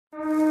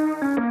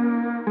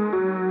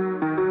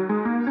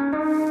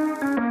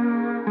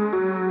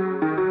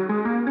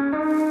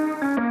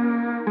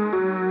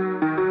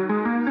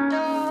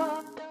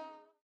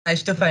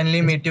Nice to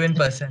finally meet you in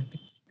person.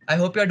 I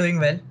hope you're doing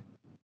well.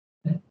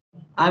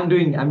 I'm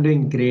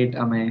doing great,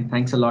 Amay.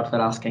 Thanks a lot for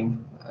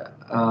asking.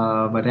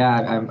 But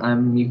yeah,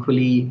 I'm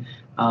equally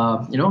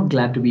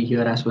glad to be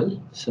here as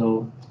well.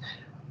 So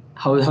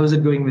how's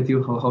it going with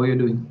you? How are you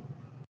doing?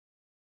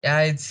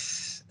 Yeah,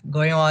 it's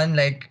going on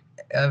like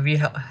we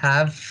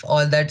have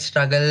all that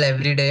struggle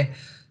every day.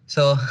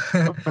 So,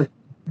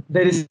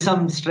 There is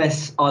some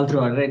stress all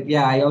throughout, right?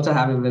 Yeah, I also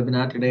have a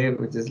webinar today,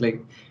 which is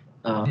like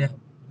uh, yeah,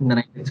 in the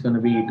night it's going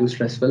to be too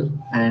stressful,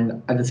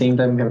 and at the same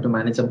time we have to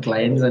manage some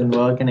clients and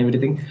work and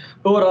everything.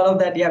 Over all of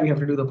that, yeah, we have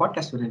to do the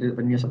podcast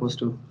when we're supposed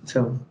to.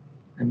 So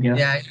I'm here.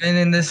 yeah, even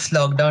in this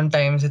lockdown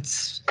times,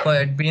 it's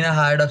quite been a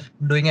hard of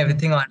doing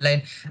everything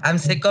online. I'm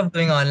sick of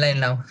doing online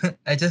now.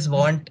 I just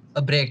want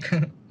a break.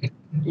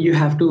 You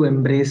have to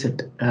embrace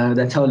it.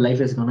 That's how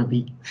life is gonna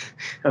be.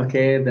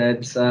 Okay,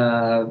 that's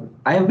I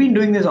have been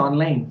doing this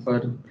online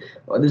for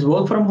this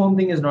work from home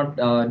thing is not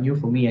new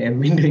for me. I have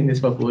been doing this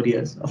for 4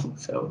 years now.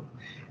 So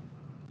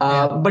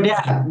Yeah. but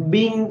yeah,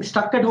 being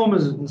stuck at home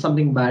is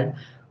something bad.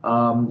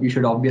 You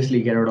should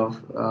obviously get out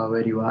of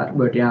where you are,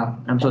 but yeah,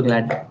 I'm so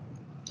glad.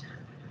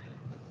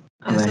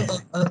 Yeah.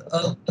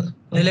 So,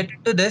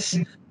 related to this,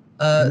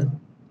 uh,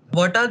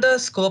 what are the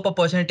scope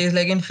opportunities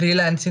like in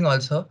freelancing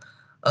also?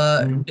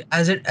 Mhm.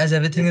 As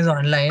everything is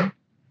online,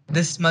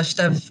 this must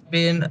have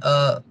been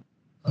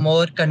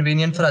more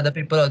convenient for other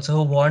people also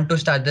who want to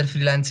start their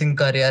freelancing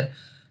career.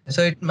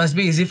 So it must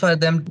be easy for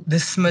them.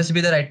 This must be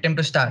the right time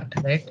to start,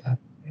 right?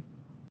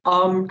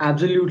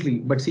 Absolutely.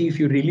 But see, if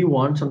you really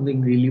want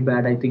something really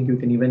bad, I think you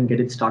can even get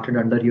it started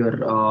under your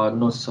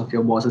nose of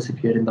your bosses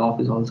if you're in the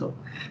office also.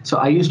 So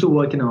I used to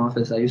work in an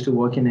office. I used to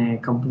work in a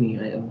company.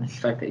 In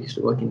fact, I used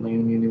to work in my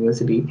own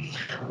university.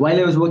 While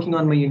I was working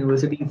on my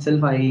university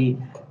itself,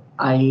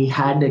 I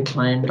had a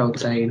client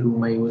outside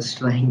whom I was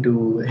trying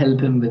to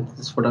help him with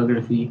his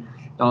photography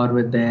or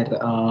with their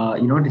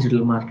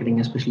digital marketing,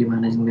 especially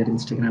managing their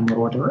Instagram or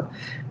whatever.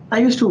 I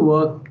used to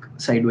work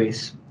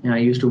sideways. I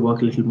used to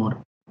work a little more.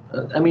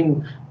 I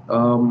mean,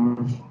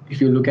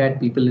 if you look at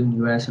people in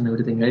US and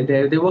everything, right?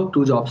 They work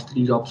 2 jobs,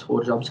 3 jobs,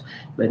 4 jobs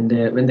when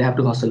they have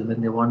to hustle,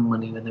 when they want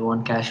money, when they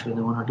want cash, when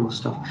they want to do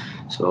stuff.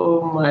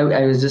 So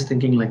I was just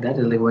thinking like that,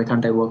 like why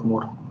can't I work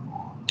more?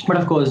 But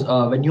of course,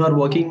 when you are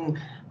working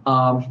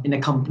in a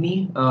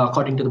company,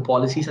 according to the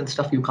policies and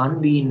stuff, you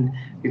can't be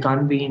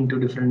into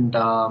different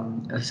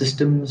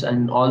systems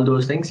and all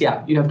those things.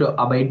 Yeah, you have to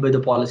abide by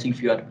the policy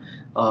if you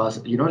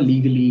are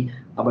legally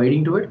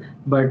abiding to it.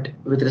 But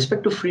with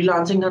respect to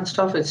freelancing and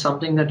stuff, it's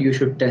something that you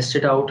should test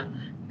it out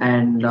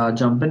and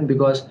jump in,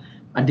 because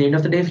at the end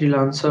of the day,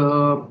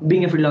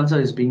 being a freelancer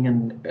is being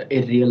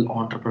a real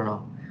entrepreneur,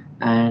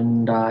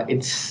 and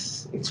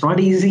it's not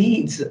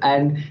easy.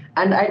 And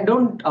I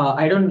don't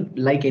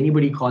like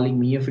anybody calling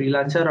me a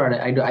freelancer, or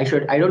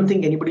I don't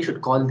think anybody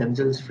should call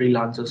themselves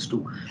freelancers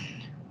too,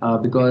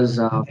 because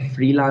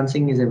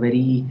freelancing is a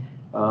very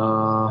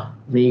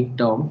vague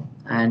term,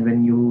 and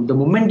the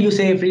moment you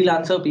say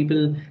freelancer,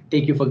 people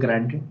take you for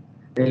granted.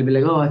 They'll be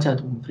like, oh, acha,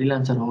 tum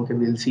freelancer ho, okay,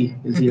 we'll see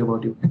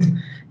about you.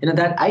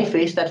 That I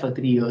faced that for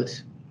 3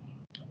 years.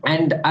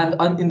 And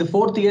in the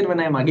fourth year,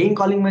 when I'm again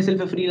calling myself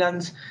a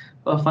freelance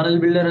funnel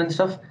builder and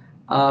stuff,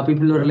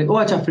 people were like, "Oh,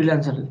 acha,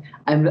 freelancer."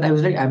 I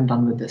was like, "I'm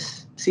done with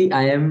this." See,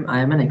 I am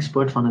an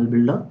expert funnel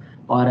builder,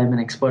 or I'm an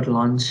expert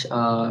launch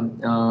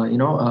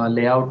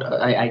layout.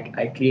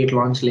 I create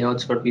launch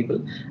layouts for people,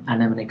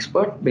 and I'm an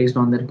expert based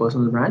on their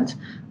personal brands.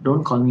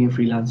 Don't call me a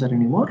freelancer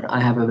anymore. I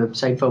have a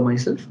website for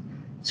myself,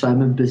 so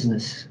I'm a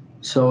business.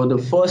 So the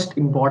first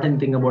important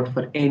thing about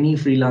for any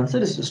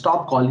freelancer is to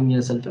stop calling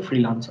yourself a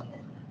freelancer.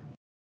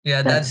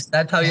 Yeah, That's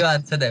that's how you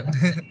answer them.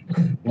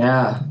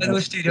 yeah. People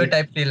who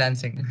stereotype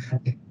freelancing.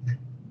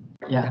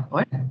 Yeah.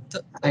 What? So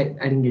I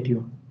didn't get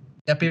you.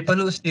 the people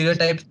who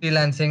stereotype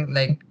freelancing,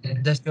 like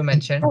just you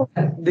mentioned,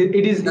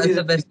 It is. It that's is.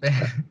 the best way.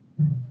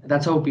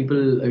 That's how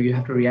people. You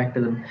have to react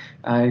to them,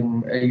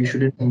 and you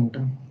shouldn't.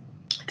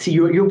 See,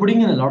 you're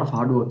putting in a lot of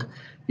hard work.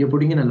 You're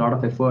putting in a lot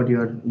of effort.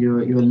 You're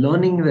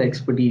learning the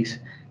expertise,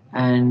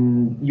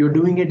 and you're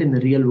doing it in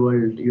the real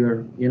world.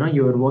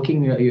 You're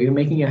working. You're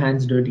making your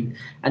hands dirty.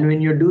 And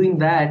when you're doing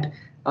that,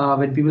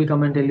 when people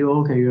come and tell you,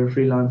 okay, you're a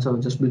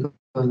freelancer just because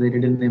they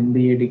did an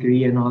MBA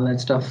degree and all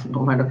that stuff.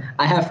 No matter,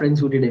 I have friends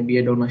who did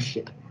MBA, don't know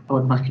shit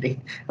about marketing.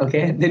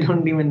 Okay, they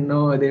don't even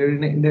know. They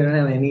don't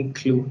have any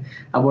clue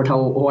about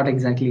what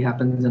exactly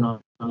happens in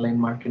online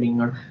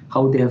marketing, or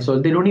how they have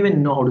sold. They don't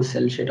even know how to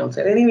sell shit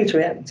outside. Any which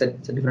way, it's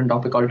a different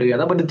topic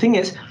altogether. But the thing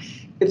is,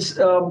 it's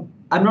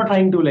I'm not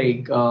trying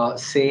to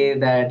say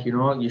that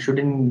you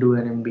shouldn't do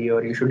an MBA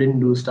or you shouldn't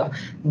do stuff.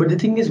 But the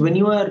thing is, when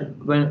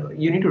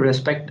you need to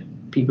respect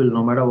people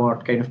no matter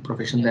what kind of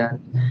profession they are,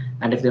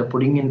 and if they're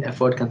putting in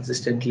effort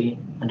consistently,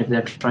 and if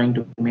they're trying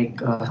to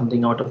make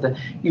something out of that,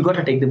 you got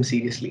to take them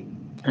seriously.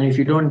 And if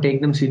you don't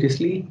take them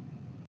seriously,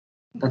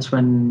 that's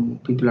when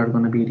people are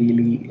going to be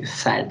really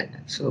sad.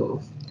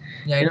 So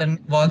Yeah, it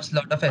involves a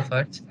lot of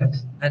efforts,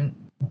 and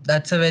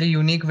that's a very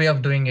unique way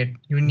of doing it.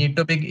 You need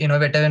to be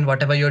innovative in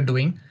whatever you're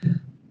doing.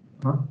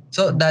 Huh?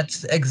 So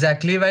that's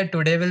exactly why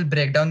today we'll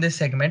break down this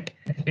segment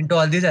into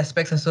all these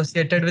aspects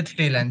associated with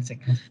freelancing.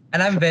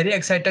 And I'm very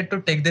excited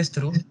to take this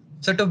through.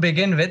 So to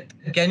begin with,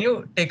 can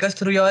you take us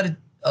through your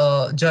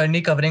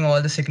journey covering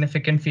all the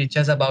significant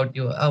features about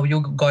you, how you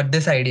got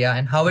this idea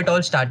and how it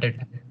all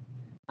started?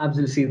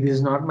 Absolutely. See, this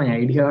is not my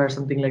idea or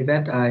something like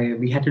that.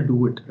 We had to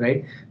do it,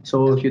 right?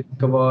 So if you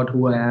think about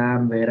who I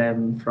am, where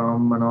I'm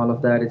from, and all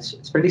of that,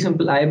 it's pretty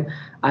simple.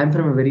 I'm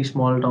from a very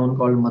small town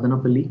called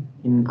Madanapalli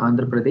in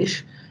Andhra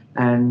Pradesh,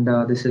 and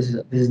this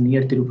is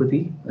near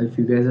Tirupati. If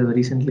you guys have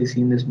recently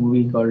seen this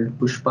movie called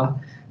Pushpa,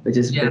 which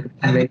is Yeah.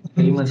 very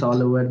famous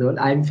all over the world,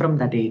 I'm from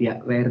that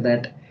area where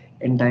that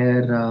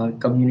entire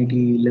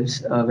community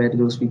lives, where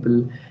those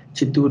people,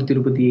 Chittoor,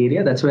 Tirupati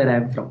area. That's where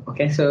I'm from.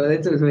 Okay, so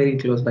it's very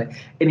close by.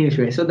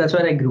 Anyway, so that's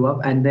where I grew up,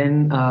 and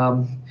then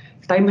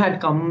time had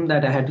come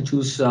that I had to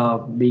choose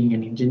being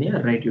an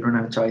engineer. Right, you don't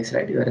have a choice,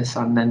 right? You're a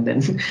son, and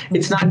then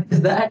it's not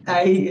just that.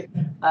 I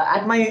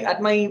at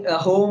my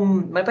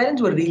home, my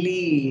parents were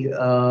really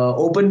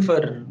open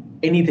for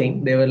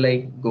anything. They were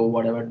like, go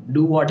whatever,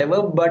 do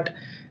whatever, but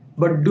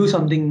do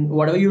something,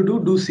 whatever you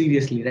do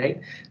seriously, right?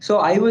 So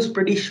I was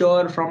pretty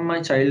sure from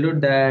my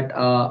childhood that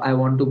I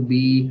want to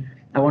be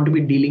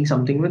dealing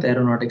something with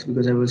aeronautics,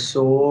 because I was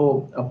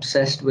so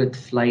obsessed with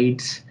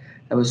flights.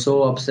 I was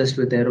so obsessed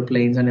with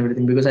aeroplanes and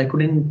everything, because I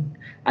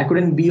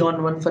couldn't be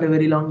on one for a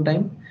very long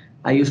time.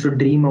 I used to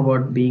dream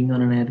about being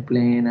on an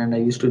airplane, and I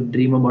used to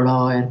dream about,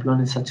 oh,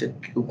 airplane is such a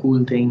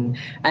cool thing.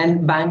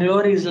 And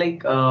Bangalore is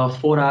like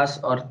 4 hours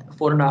or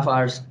 4.5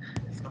 hours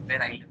from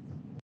where I live,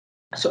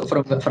 so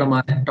from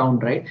our town,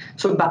 right?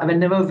 So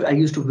whenever I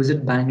used to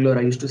visit Bangalore,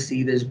 I used to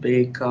see this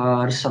big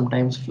cars,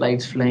 sometimes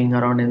flights flying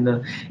around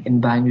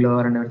in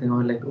Bangalore and everything. I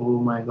was like, oh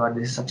my god,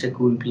 this is such a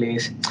cool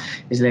place.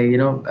 It's like,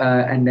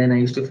 and then I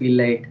used to feel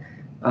like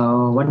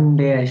one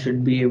day I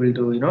should be able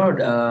to,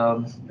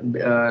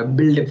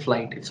 build a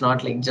flight. It's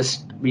not like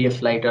just be a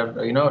flight, or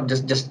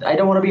just I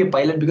don't want to be a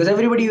pilot, because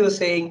everybody was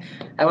saying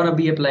I want to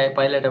be a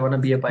pilot, I want to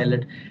be a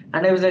pilot,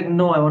 and I was like,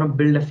 no, I want to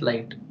build a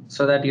flight,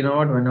 so that,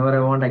 what, whenever I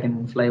want, I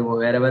can fly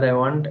wherever I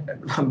want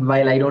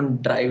while I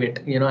don't drive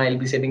it. I'll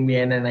be sitting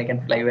behind and I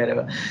can fly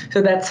wherever.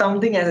 So that's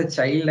something, as a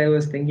child I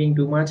was thinking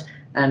too much,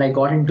 and I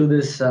got into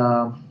this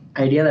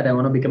idea that I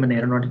want to become an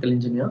aeronautical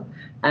engineer.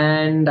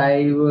 And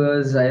I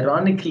was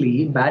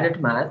ironically bad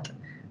at math,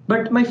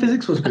 but my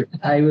physics was good.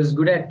 I was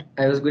good at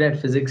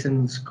physics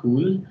in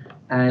school.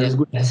 I Yeah. was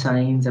good at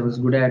science. I was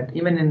good at,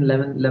 even in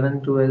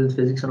 11, 12,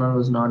 physics and all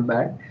was not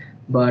bad,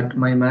 but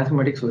my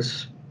mathematics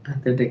was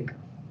pathetic.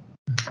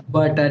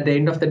 But at the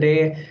end of the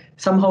day,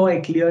 somehow I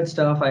cleared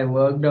stuff. I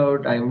worked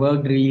out. I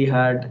worked really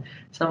hard.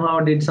 Somehow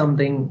did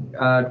something.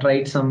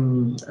 Tried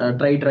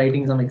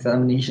writing some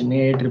examination,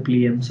 A, triple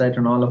E, MSET,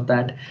 and all of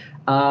that.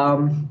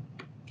 Um,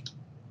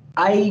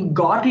 I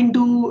got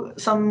into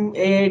some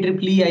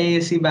AIEEE,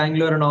 IASC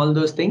Bangalore, and all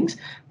those things,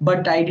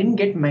 but I didn't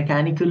get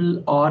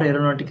mechanical or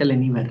aeronautical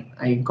anywhere.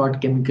 I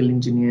got chemical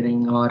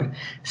engineering or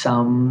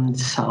some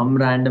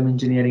random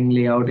engineering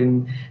layout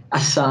in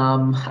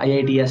Assam,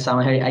 IIT Assam,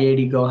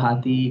 IIT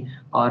Guwahati,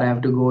 or I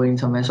have to go in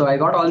somewhere. So I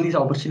got all these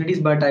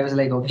opportunities, but I was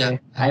like, Yeah. okay,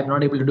 I am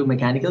not able to do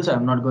mechanical, so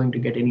I'm not going to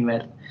get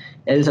anywhere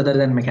else other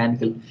than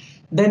mechanical.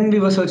 Then we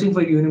were searching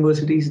for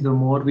universities. The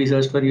more we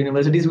searched for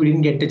universities, we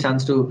didn't get a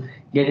chance to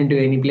get into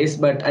any place.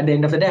 But at the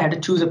end of the day, I had to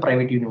choose a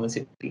private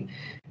university.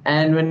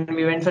 And when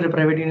we went for a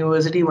private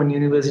university, one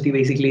university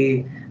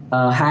basically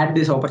had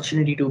this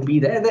opportunity to be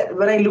there.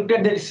 When I looked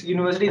at this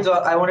university, so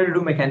I wanted to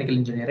do mechanical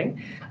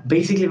engineering.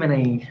 Basically, when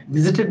I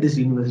visited this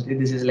university,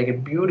 this is like a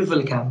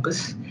beautiful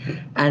campus,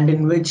 and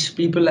in which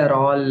people are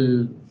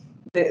all.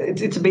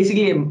 It's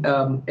basically a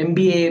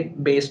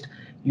MBA based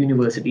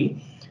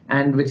university,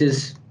 and which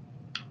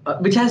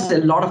has a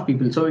lot of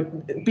people. So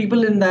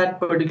people in that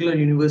particular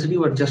university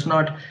were just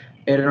not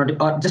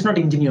aeronautic, or just not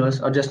engineers,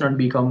 or just not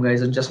BCom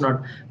guys, or just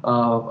not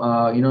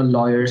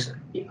lawyers.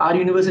 Our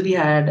university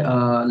had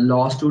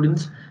law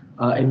students,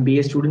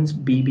 MBA students,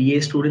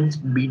 BBA students,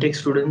 BTech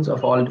students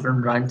of all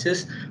different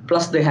branches.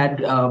 Plus they had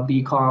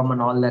BCom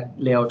and all that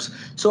layouts.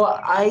 So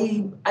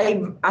I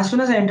as soon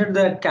as I entered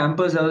the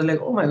campus, I was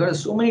like, oh my god,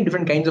 there's so many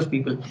different kinds of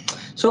people.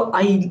 So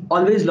I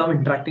always love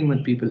interacting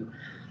with people.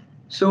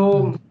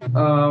 So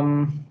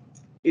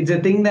it's a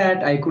thing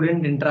that I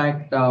couldn't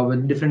interact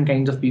with different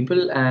kinds of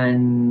people.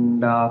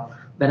 And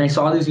when I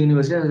saw this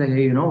university, I was like,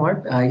 hey, you know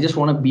what? I just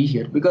want to be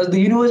here, because the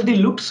university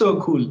looked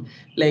so cool.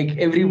 Like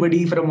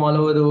everybody from all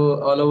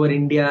over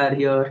India are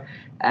here,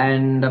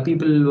 and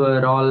people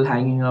were all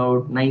hanging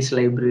out. Nice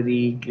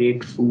library,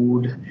 great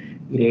food,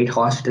 great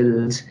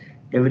hostels,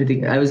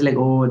 everything. I was like,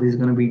 oh, this is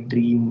gonna be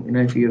dream.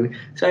 If you.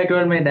 So I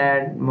told my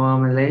dad,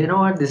 mom, I was like, you know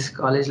what? This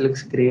college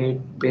looks great.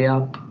 Pay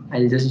up.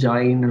 I'll just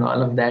join and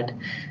all of that.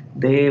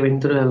 They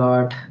went through a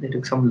lot. They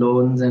took some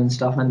loans and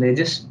stuff, and they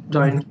just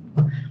joined.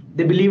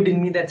 they believed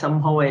in me that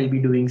somehow I'll be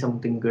doing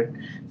something good.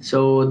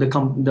 So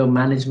the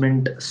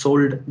management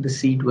sold the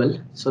seat well.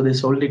 So they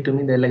sold it to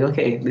me. They're like,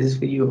 okay, this is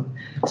for you.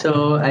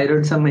 So I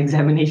wrote some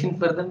examination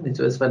for them, which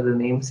was for the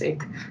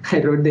namesake. I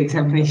wrote the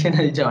examination.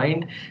 I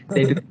joined.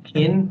 They took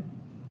me in.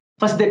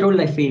 First, they told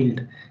I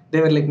failed.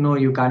 They were like, no,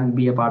 you can't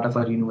be a part of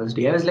our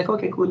university. I was like,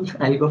 okay, cool.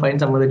 I'll go find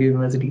some other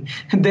university.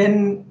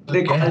 Then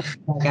they Okay. called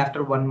me back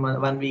after 1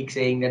 month, 1 week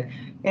saying that,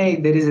 hey,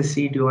 there is a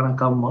seat. You want to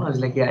come? I was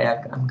like, yeah,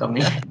 yeah, I'm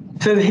coming.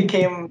 So they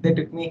came, they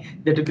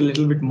took a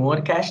little bit more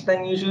cash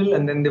than usual,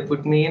 and then they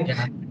put me in.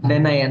 Yeah.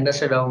 Then I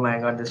understood, oh my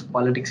God, this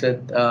politics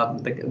with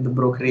the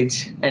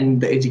brokerage and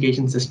the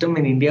education system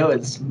in India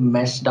was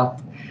messed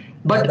up. Yeah,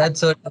 But that's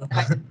so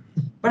true.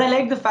 but I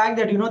like the fact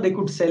that they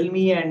could sell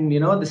me,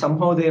 and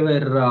somehow they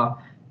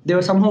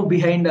were somehow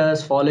behind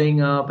us,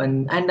 following up,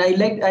 and I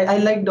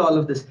liked all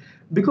of this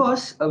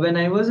because when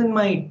I was in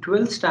my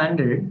 12th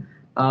standard,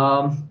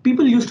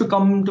 people used to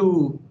come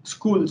to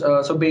schools.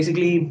 So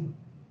basically,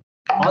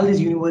 all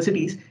these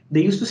universities,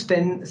 they used to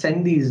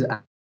send these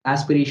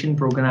aspiration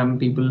program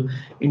people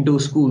into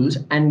schools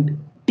and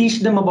teach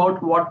them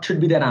about what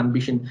should be their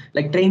ambition,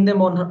 like train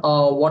them on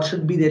what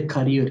should be their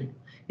career.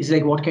 It's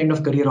like what kind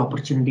of career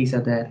opportunities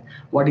are there,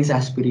 what is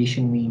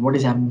aspiration mean, what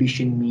is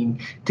ambition mean,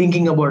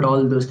 thinking about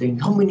all those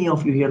things. How many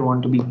of you here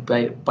want to be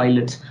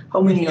pilots?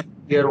 How many of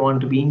you here want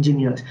to be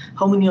engineers?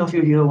 How many of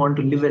you here want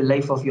to live a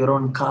life of your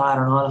own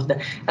car and all of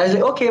that? I was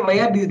like, okay, why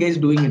are these guys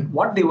doing it?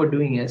 What they were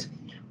doing is,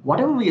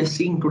 whatever we are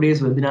seeing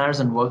today's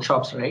webinars and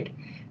workshops, right?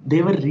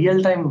 They were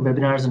real-time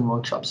webinars and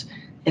workshops.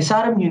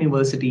 SRM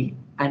University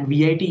and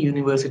VIT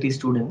University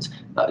students,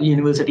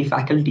 university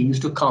faculty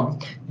used to come.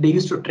 They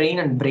used to train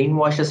and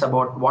brainwash us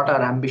about what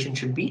our ambition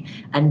should be.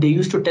 And they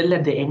used to tell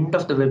at the end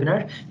of the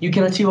webinar, you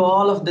can achieve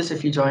all of this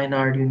if you join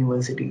our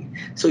university.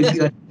 So if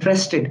you are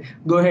interested,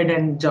 go ahead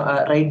and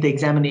write the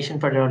examination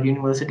for our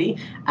university.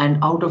 And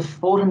out of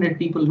 400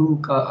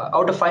 people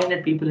out of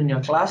 500 people in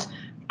your class,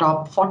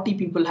 top 40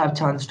 people have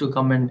chance to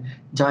come and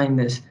join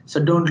this.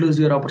 So don't lose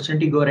your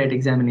opportunity. Go write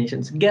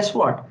examinations. Guess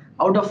what?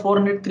 Out of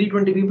 400,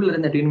 320 people are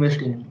in that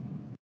university.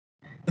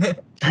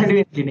 Not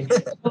even kidding.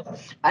 So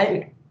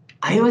I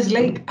I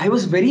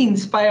was very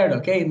inspired.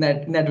 Okay, in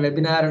that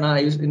webinar, and I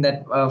used in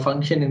that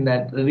function, in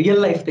that real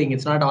life thing.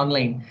 It's not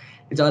online.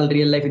 It's all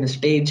real life in a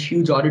stage,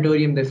 huge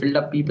auditorium. They filled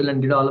up people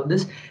and did all of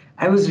this.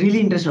 I was really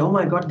interested. Oh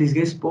my God, these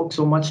guys spoke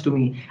so much to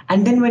me.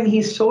 And then when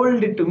he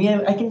sold it to me,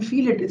 I can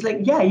feel it. It's like,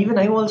 yeah, even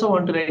I also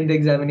want to write the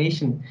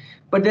examination.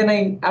 But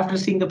then after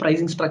seeing the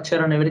pricing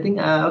structure and everything,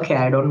 okay,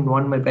 I don't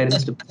want my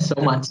parents to pay so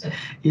much,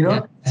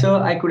 Yeah. so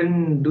I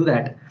couldn't do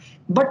that.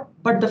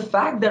 But the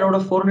fact that out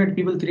of 400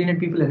 people, 300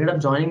 people ended up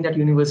joining that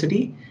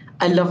university,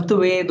 I love the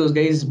way those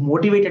guys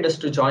motivated us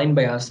to join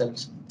by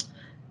ourselves.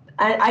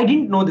 I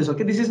didn't know this.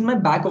 Okay, this is in my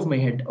back of my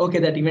head. Okay,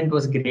 that event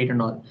was great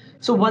and all.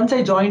 So once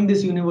I joined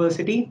this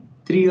university,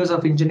 3 years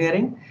of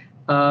engineering.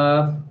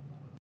 Uh,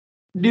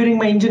 During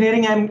my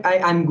engineering,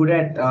 I'm good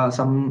at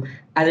some.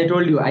 As I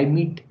told you, I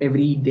meet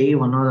every day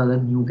one or other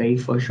new guy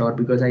for sure,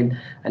 because I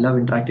love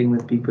interacting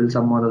with people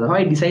some or other. So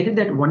I decided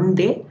that one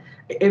day,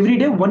 every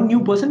day, one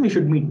new person we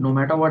should meet, no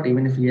matter what,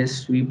 even if he is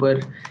sweeper,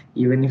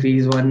 even if he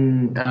is one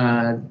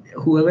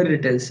whoever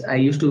it is. I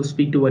used to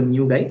speak to one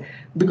new guy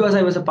because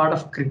I was a part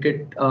of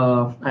cricket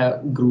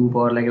group,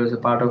 or like I was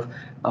a part of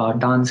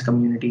dance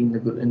community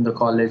in the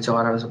college, or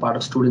I was a part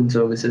of student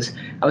services.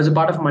 I was a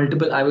part of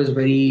multiple. I was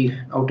very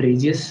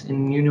outrageous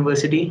in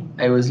university.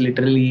 I was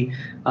literally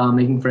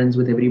making friends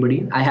with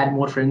everybody. I had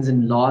more friends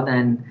in law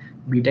than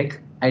BTech.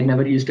 I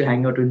never used to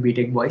hang out with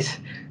BTech boys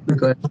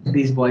because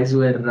these boys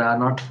were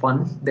not fun.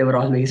 They were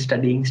always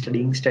studying,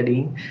 studying,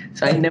 studying.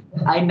 So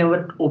I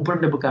never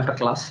opened a book after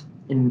class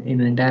in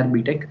entire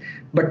BTech.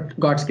 But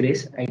God's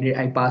grace,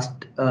 I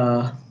passed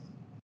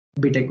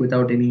BTech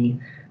without any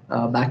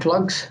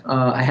backlogs.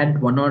 I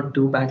had one or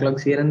two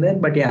backlogs here and there,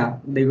 but yeah,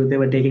 they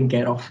were taken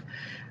care of.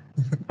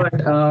 But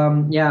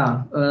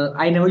yeah,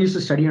 I never used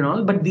to study and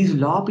all. But these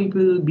law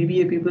people,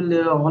 BBA people,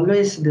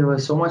 they were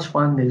so much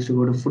fun. They used to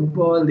go to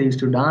football, they used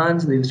to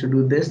dance, they used to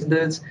do this,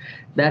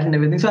 that, and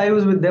everything. So I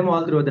was with them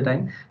all throughout the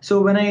time.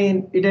 So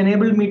it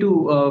enabled me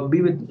to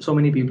be with so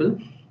many people.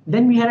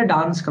 Then we had a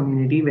dance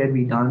community where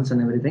we dance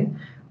and everything.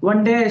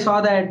 One day I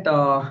saw that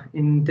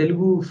in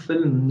Telugu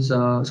films.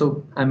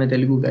 So I'm a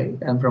Telugu guy.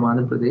 I'm from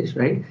Andhra Pradesh,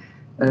 right?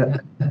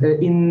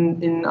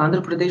 In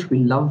Andhra Pradesh, we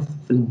love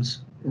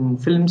films.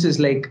 And films is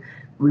like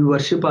we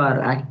worship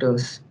our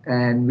actors,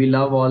 and we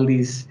love all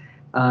these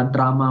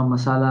drama,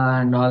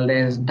 masala, and all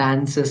these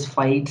dances,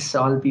 fights,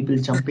 all people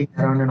jumping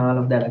around and all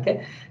of that.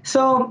 Okay,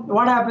 so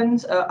what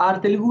happens?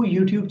 Our Telugu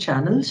YouTube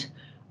channels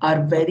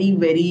are very,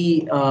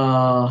 very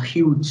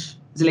huge.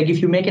 It's like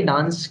if you make a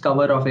dance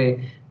cover of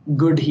a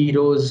good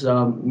hero's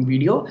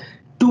video,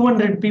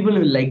 200 people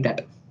will like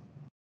that.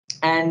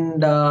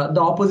 And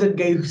the opposite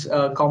guys,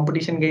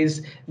 competition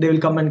guys, they will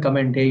come and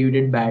comment, hey, you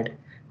did bad,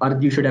 or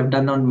you should have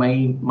done on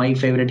my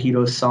favorite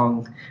hero's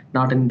song,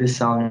 not in this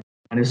song.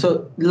 And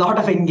so a lot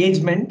of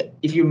engagement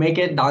if you make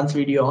a dance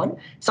video on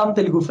some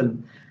Telugu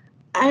film.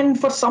 And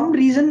for some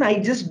reason, I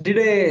just did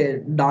a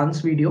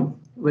dance video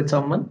with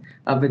someone,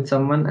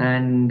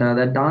 and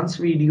that dance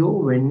video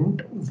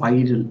went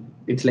viral.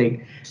 It's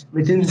like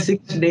within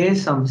 6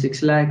 days, some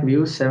 6 lakh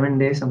views. 7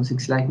 days, some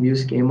 6 lakh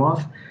views came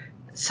off.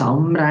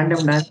 Some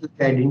random dance which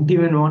I didn't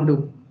even want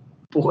to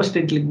post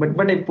it, like,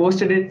 but I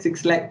posted it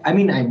 6 lakh. I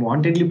mean, I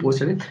wantedly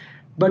posted it,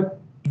 but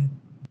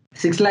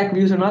 6 lakh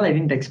views and all, I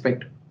didn't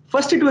expect.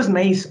 First, it was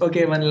nice.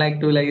 Okay, 1 lakh,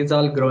 2 lakh, it's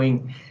all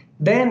growing.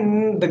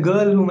 Then the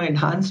girl whom I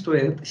danced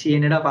with, she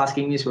ended up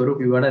asking me,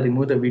 Swarup, you gotta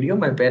remove the video.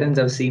 My parents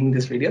have seen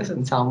this videos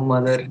and some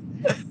other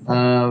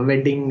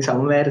wedding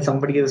somewhere,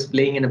 somebody was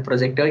playing in a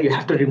projector. You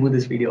have to remove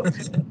this video.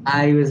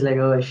 I was like,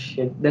 oh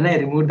shit. Then I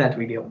removed that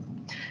video.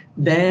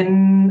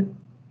 Then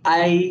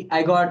I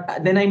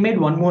made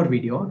one more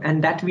video,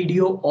 and that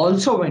video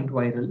also went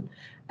viral,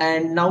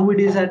 and now it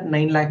is at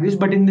 9 lakh views.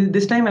 But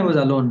this time I was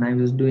alone. I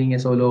was doing a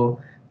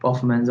solo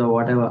performance or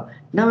whatever.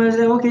 Now I was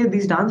like, okay,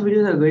 these dance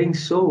videos are going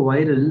so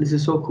viral. This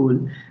is so cool.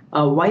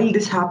 While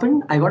this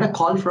happened, I got a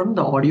call from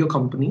the audio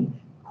company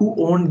who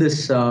owned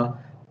this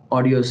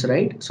audios,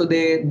 right? So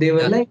they were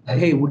Yeah. like,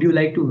 hey, would you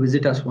like to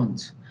visit us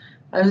once?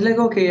 I was like,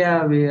 okay,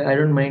 yeah, I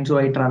don't mind. So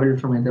I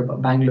traveled from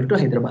Hyderabad, Bangalore to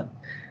Hyderabad.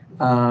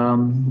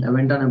 I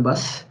went on a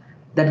bus.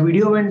 That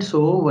video went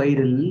so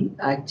viral.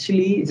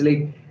 Actually, it's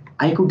like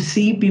I could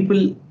see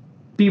people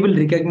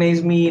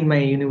recognize me in my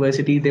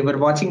university. They were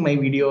watching my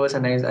videos,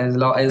 and I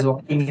was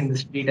walking in the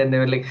street, and they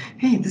were like,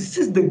 "Hey, this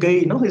is the guy,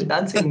 who's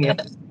dancing here."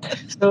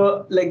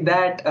 So like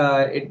that,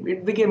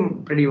 it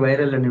became pretty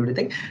viral and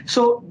everything.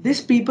 So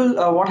these people,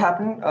 what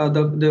happened?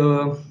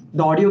 The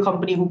audio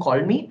company who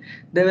called me,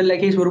 they were like,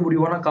 "Hey, Swarup, would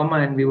you want to come,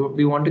 and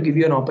we want to give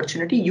you an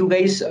opportunity. You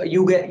guys,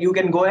 you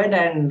can go ahead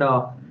and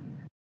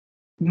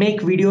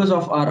make videos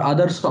of our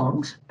other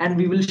songs, and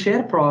we will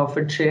share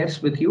profit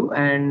shares with you,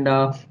 and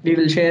we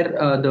will share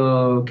the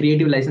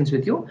creative license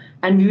with you,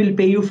 and we will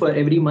pay you for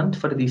every month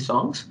for these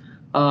songs.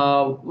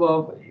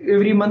 Well,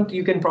 every month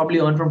you can probably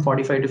earn from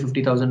 45 to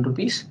 50,000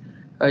 rupees,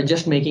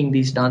 just making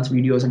these dance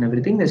videos and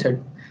everything." They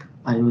said.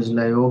 I was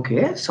like,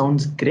 okay,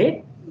 sounds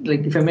great.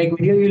 Like, if I make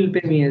video, you'll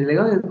pay me. I was like,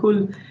 oh,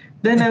 cool.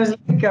 Then I was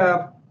like,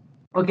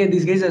 okay,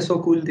 these guys are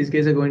so cool. These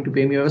guys are going to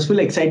pay me. I was full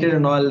excited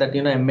and all that.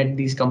 I met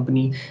these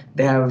company.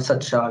 They have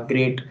such a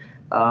great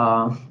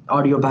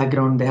audio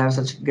background. They have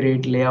such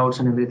great layouts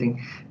and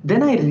everything.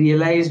 Then I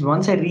realized,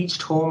 once I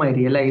reached home, I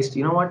realized,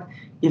 you know what?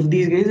 If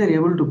these guys are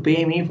able to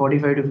pay me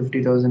 45 to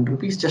 50,000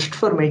 rupees just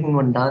for making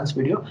one dance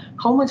video,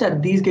 how much are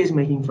these guys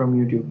making from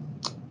YouTube?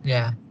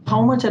 Yeah.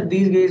 How much are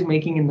these guys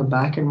making in the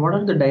back, and what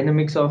are the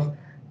dynamics of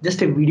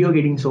just a video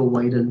getting so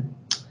viral?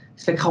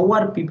 It's like, how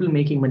are people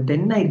making? But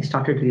then I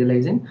started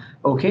realizing,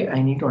 okay,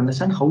 I need to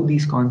understand how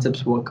these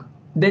concepts work.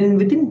 Then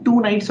within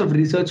 2 nights of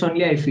research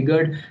only, I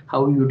figured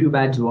how YouTube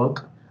ads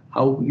work,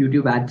 how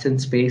YouTube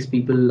AdSense pays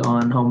people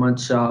on how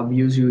much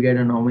views you get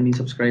and how many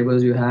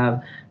subscribers you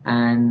have,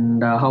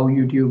 and how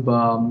YouTube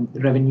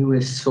revenue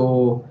is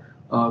so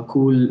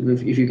cool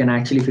if you can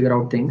actually figure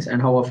out things,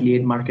 and how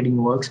affiliate marketing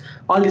works.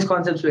 All these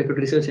concepts I could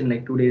research in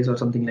like 2 days or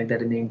something like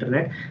that in the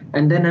internet.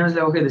 And then I was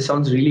like, okay, this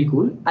sounds really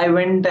cool. I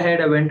went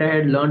ahead,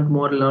 learned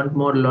more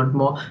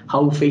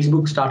how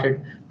Facebook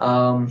started,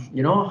 how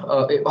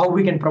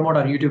we can promote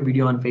our YouTube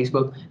video on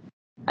Facebook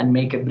and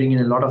bring in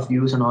a lot of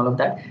views and all of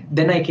that.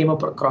 Then I came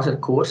up across a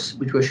course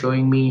which was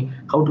showing me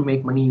how to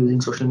make money using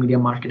social media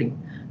marketing.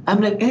 I'm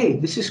like, hey,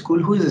 this is cool.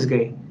 Who is this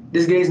guy?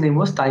 This guy's name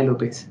was Ty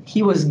Lopez.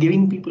 He was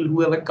giving people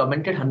whoever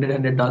commented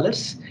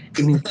 $100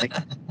 in his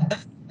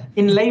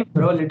in live,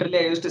 bro. Literally,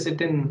 I used to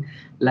sit in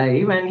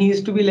live, and he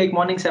used to be like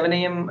morning 7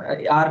 a.m.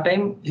 Our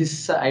time.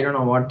 His I don't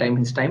know what time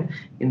his time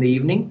in the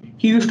evening.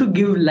 He used to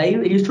give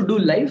live. He used to do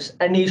lives,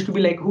 and he used to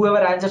be like, whoever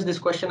answers this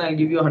question, I'll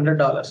give you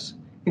 $100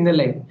 in the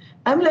live.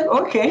 I'm like,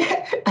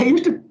 okay. I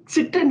used to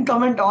sit and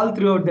comment all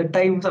throughout the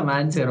time some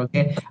answer.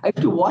 Okay, I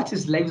used to watch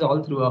his lives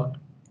all throughout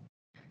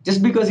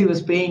just because he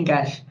was paying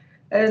cash.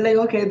 I was like,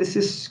 okay, this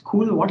is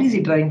cool. What is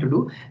he trying to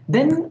do?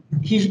 Then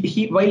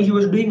he while he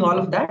was doing all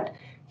of that,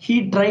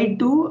 he tried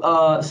to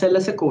sell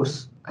us a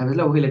course. I was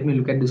like, okay, let me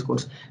look at this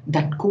course.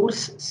 That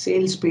course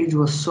sales page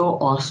was so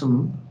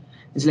awesome.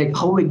 It's like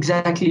how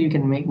exactly you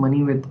can make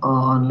money with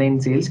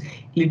online sales.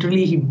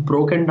 Literally, he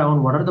broken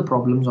down what are the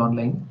problems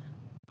online,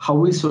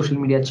 how is social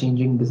media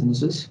changing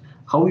businesses,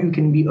 how you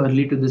can be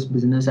early to this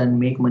business and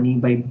make money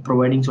by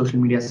providing social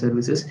media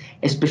services,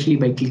 especially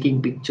by clicking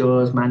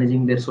pictures,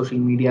 managing their social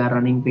media,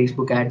 running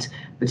Facebook ads,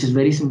 which is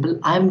very simple.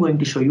 I'm going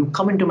to show you.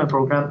 Come into my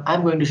program.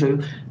 I'm going to show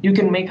you. You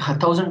can make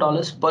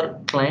 $1,000 per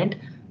client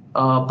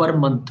per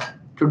month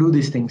to do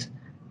these things.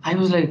 I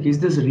was like, is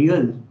this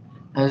real?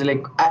 I was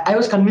like, I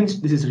was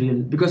convinced this is real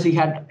because he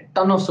had a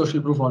ton of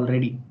social proof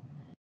already.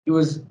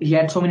 He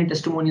had so many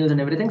testimonials and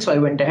everything. So I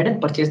went ahead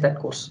and purchased that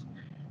course.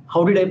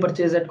 How did I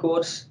purchase that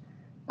course?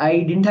 I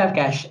didn't have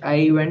cash.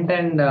 I went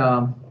and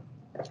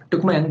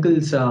took my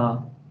uncle's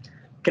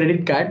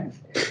credit card.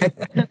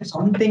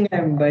 Something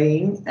I'm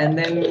buying, and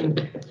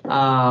then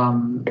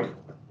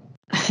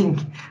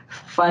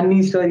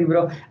funny story,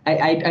 bro.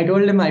 I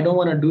told him I don't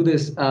want to do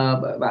this.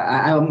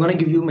 I'm gonna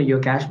give you your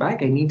cash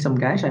back. I need some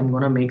cash. I'm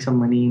gonna make some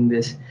money in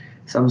this.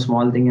 some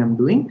small thing I'm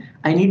doing.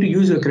 I need to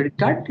use your credit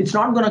card. It's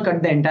not going to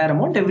cut the entire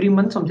amount. Every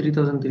month, some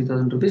 3,000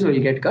 rupees will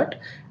get cut.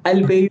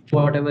 I'll pay you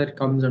whatever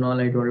comes and all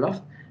I told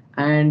off.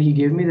 And he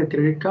gave me the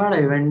credit card.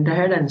 I went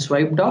ahead and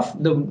swiped off.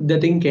 The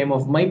thing came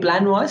off. My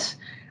plan was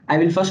I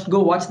will first go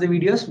watch the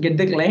videos, get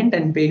the client,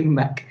 and pay him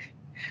back.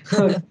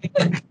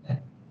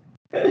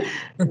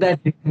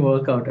 That didn't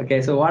work out.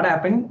 Okay, so what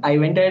happened? I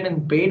went ahead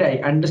and paid. I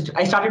understood.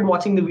 I started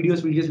watching the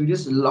videos.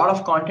 A lot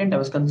of content I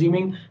was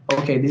consuming.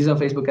 Okay, this is how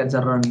Facebook ads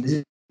are run.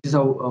 This is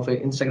how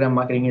Instagram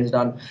marketing is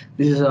done.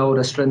 This is how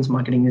restaurants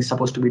marketing is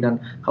supposed to be done.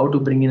 How to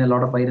bring in a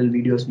lot of viral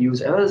videos,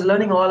 views. I was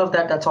learning all of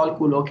that. That's all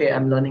cool. Okay,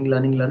 I'm learning,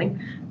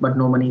 but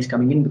no money is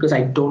coming in because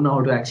I don't know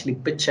how to actually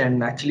pitch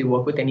and actually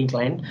work with any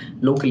client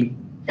locally.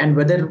 And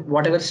whether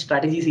whatever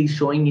strategies he's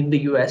showing in the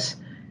US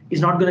is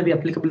not going to be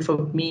applicable for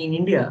me in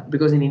India,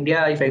 because in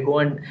India, if I go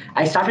and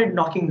I started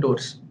knocking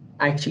doors.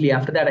 Actually,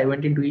 after that, I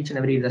went into each and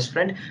every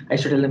restaurant. I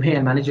used to tell them, "Hey,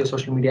 I manage your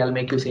social media. I'll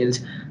make you sales.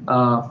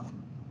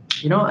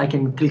 I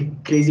can click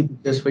crazy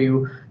pictures for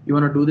you. You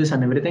want to do this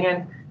and everything."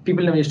 And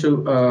people never used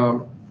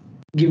to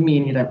give me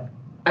any time.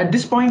 At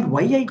this point,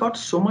 why I got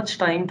so much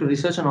time to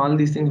research on all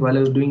these things while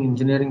I was doing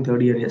engineering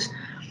third year is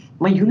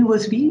my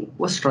university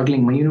was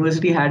struggling. My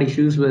university had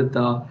issues with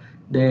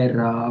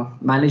their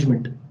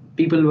management.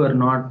 People were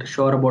not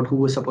sure about who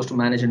was supposed to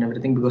manage and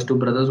everything, because two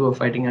brothers were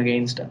fighting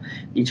against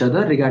each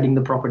other regarding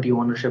the property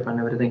ownership and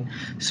everything.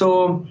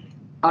 So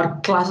our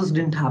classes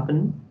didn't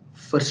happen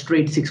for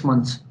straight 6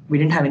 months. We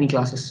didn't have any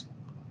classes.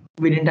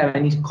 We didn't have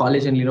any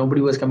college, and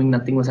nobody was coming.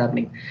 Nothing was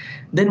happening.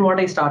 Then what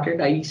I started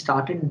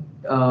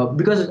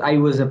because I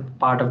was a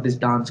part of this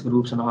dance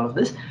groups and all of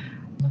this.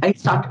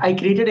 I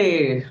created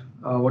a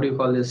what do you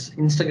call this,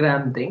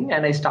 Instagram thing,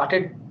 and I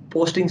started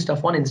posting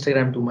stuff on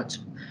Instagram too much.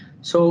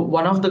 So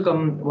one of the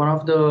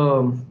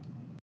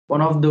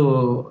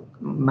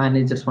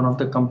managers, one of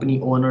the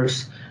company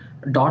owners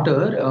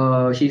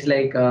daughter, she's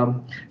like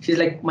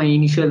my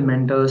initial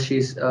mentor.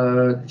 She's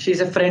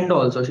a friend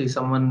also. She's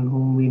someone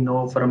whom we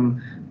know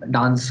from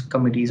dance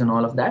committees and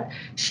all of that.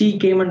 She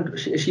came and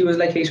she was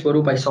like, "Hey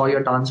Swarup, I saw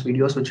your dance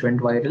videos which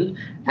went viral,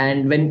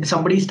 and when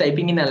somebody's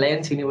typing in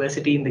Alliance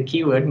University in the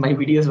keyword, my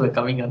videos were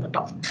coming on the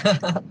top."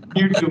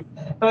 YouTube.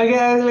 Okay,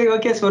 I was like,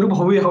 "Okay, Swarup,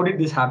 how did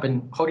this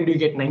happen? How did you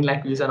get 9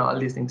 lakh views and all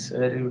these things?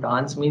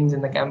 Dance means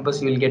in the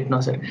campus you will get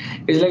no, sir."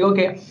 It's like,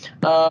 "Okay,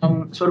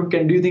 Swarup,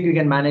 do you think you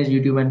can manage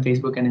YouTube and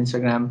Facebook and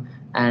Instagram,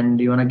 and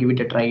you want to give it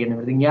a try and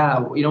everything?"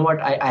 "Yeah, you know what?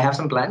 I have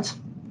some plans.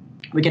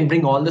 We can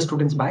bring all the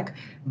students back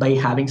by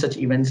having such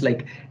events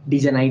like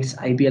DJ nights,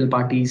 IPL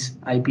parties,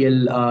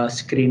 IPL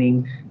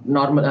screening,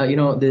 normal,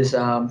 this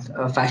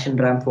fashion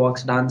ramp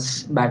walks,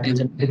 dance battles,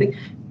 and everything.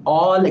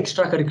 All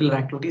extracurricular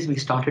activities we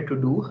started to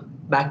do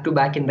back to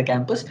back in the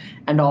campus,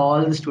 and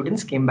all the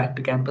students came back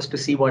to campus to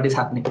see what is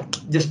happening,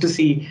 just to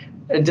see,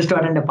 just to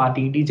attend a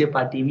party, DJ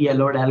party. We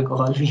allowed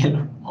alcohol, we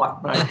allowed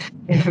whatnot,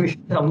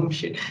 some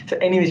shit. So,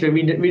 anyways,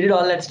 we did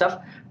all that stuff.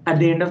 At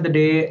the end of the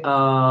day,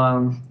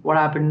 what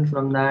happened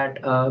from that?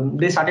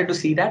 They started to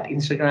see that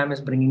Instagram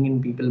is bringing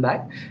in people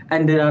back,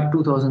 and there are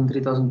 2,000,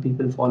 3,000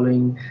 people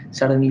following.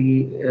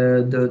 Suddenly,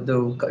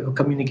 the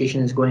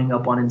communication is going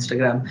up on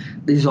Instagram.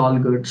 This is all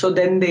good. So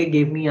then they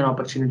gave me an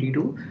opportunity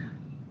to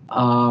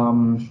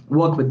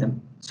work with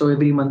them. So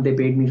every month they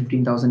paid me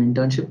 15,000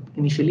 internship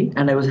initially,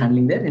 and I was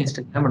handling their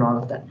Instagram and all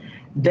of that.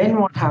 Then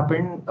what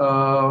happened?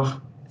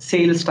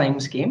 Sales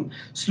times came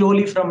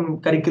slowly from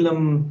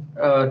curriculum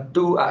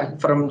to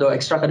from the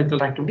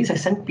extracurricular activities. I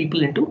sent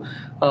people into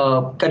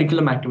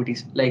curriculum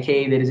activities, like,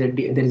 "Hey, there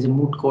is a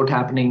moot court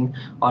happening,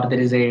 or there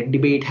is a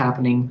debate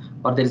happening,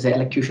 or there is an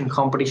elocution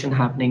competition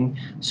happening."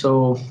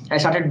 So I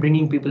started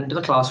bringing people into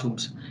the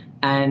classrooms.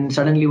 And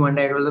suddenly one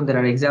day I told them, "There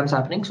are exams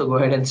happening, so go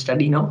ahead and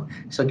study now.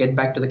 So get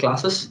back to the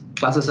classes.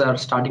 Classes are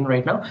starting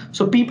right now."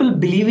 So people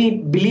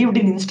believed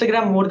in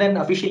Instagram more than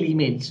official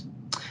emails,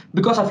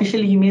 because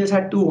official emails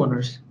had two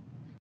owners.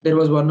 There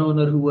was one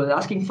owner who was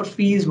asking for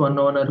fees, one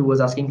owner who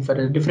was asking for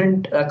a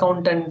different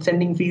account and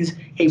sending fees.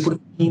 "Hey, put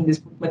money in this,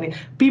 put money."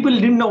 People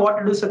didn't know what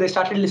to do, so they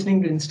started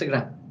listening to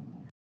Instagram.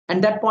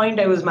 And that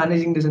point, I was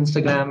managing this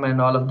Instagram and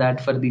all of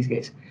that for these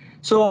guys.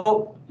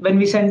 So when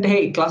we sent,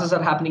 "Hey, classes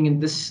are happening in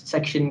this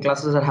section,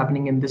 classes are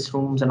happening in this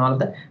rooms," and all of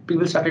that,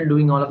 people started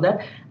doing all of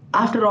that.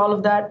 After all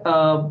of that,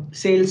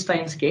 sales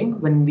times came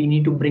when we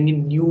need to bring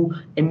in new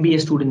MBA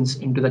students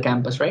into the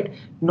campus, right?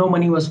 No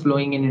money was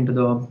flowing in into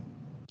the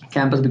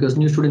campus because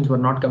new students were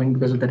not coming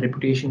because of the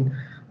reputation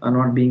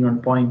not being on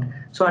point.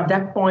 So at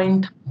that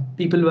point,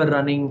 people were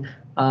running.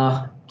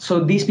 So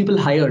these people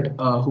hired,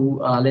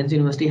 Lens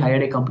University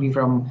hired a company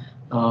from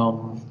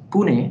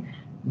Pune,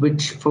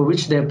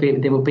 which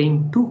they were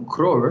paying 2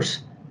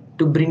 crores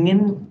to bring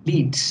in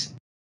leads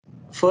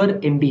for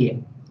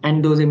MBA.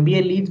 And those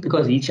MBA leads,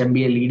 because each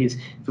MBA lead is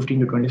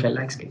 15 to 25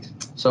 lakhs, guys.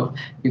 So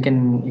you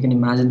can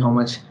imagine how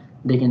much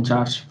they can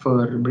charge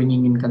for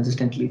bringing in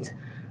consistent leads.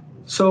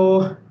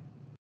 So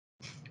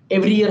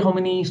every year, how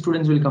many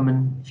students will come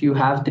in? If you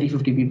have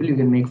 350 people, you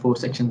can make 4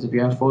 sections. If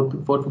you have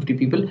 450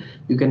 people,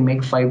 you can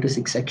make 5 to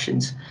 6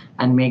 sections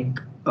and make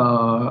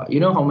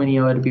how many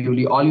hour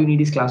people, all you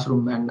need is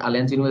classroom, and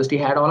Alliance University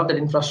had all of that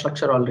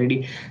infrastructure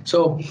already.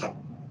 So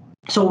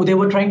they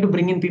were trying to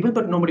bring in people,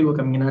 but nobody were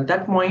coming in at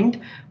that point.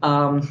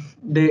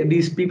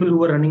 These people who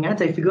were running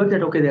ads, I figured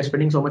that okay, they're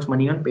spending so much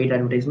money on paid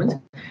advertisements.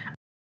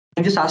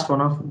 I just asked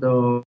one of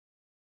the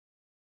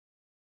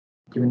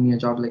given me a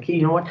job, like, hey,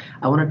 you know what,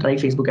 I want to try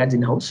Facebook ads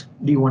in house,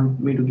 do you want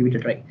me to give it a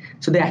try?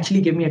 So they actually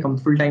gave me a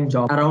full-time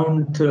job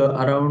around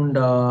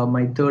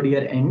my third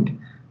year end.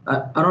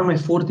 Around my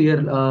fourth year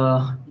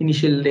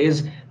initial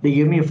days, they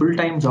gave me a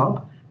full-time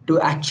job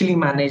to actually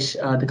manage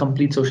the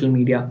complete social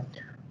media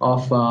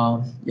of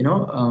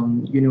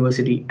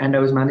university. And I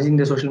was managing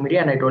the social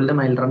media, and I told them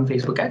I'll run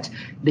Facebook ads.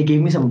 They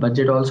gave me some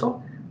budget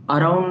also.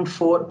 Around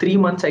for 3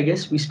 months, I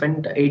guess we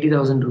spent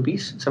 80,000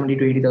 rupees, 70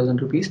 to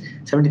 80,000 rupees,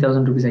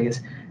 70,000 rupees, I guess,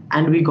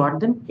 and we got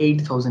them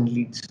 8,000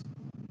 leads.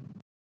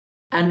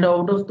 And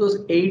out of those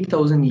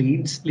 8,000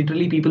 leads,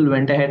 literally people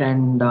went ahead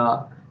and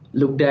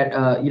looked at,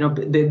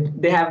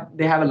 they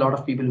have a lot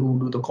of people who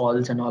do the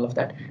calls and all of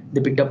that. They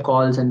picked up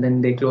calls and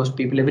then they closed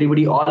people.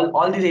 Everybody,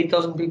 all these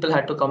 8,000 people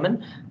had to come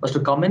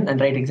in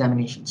and write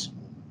examinations.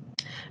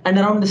 And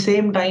around the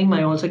same time,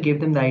 I also gave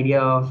them the idea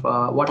of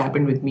what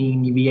happened with me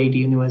in VIT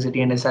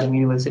University and SRM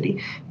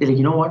University. They're like,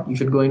 you know what, you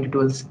should go into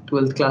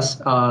 12th class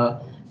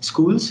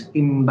schools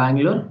in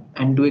Bangalore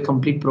and do a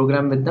complete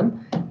program with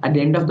them. At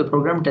the end of the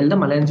program, tell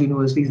them Alliance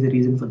University is the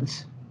reason for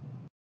this.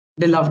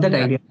 They love that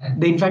idea.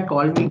 They in fact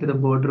called me to the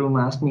boardroom,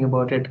 asked me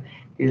about it.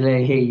 He's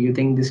like, hey, you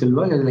think this will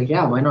work? I was like,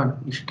 yeah, why not?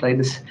 You should try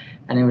this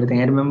and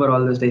everything. I remember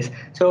all those days.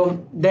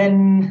 So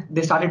then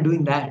they started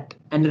doing that,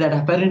 and that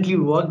apparently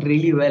worked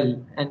really well.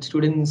 And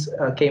students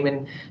came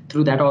in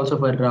through that also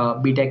for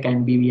BTech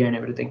and BBA and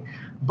everything.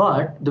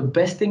 But the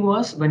best thing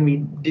was when we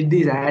did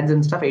these ads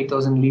and stuff,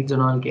 8,000 leads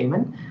and all came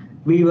in.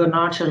 We were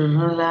not sure,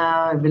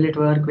 will it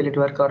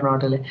work or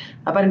not?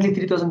 Apparently,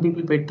 3,000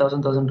 people paid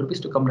 1,000 rupees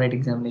to come write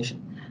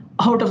examination.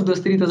 Out of those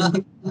 3,000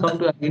 people come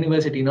to a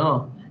university,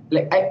 no?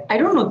 Like, I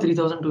don't know,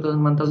 3,000,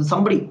 2,000, 1,000,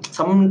 somebody,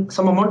 some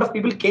amount of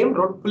people came,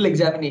 wrote full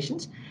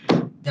examinations.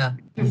 Yeah.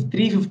 If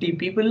 350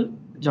 people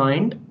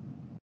joined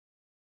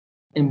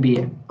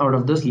MBA out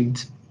of those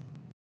leads.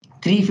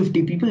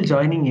 350 people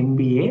joining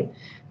MBA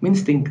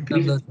means think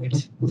Of those 350,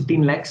 leads.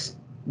 15 lakhs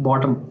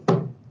bottom.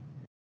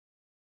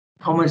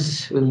 How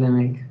much will they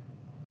make?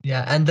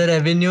 Yeah, and the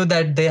revenue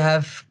that they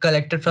have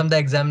collected from the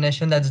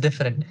examination, that's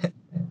different.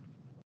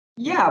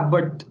 Yeah,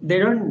 but they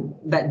don't.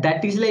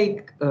 That is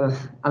like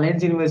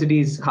Alliance University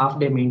is half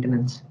day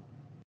maintenance.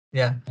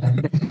 Yeah.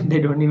 They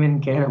don't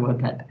even care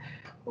about that.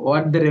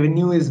 What the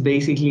revenue is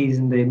basically is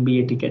in the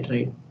MBA ticket,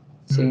 right?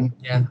 Same.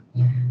 Yeah.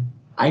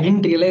 I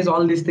didn't realize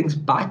all these things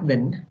back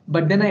then,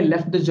 but then I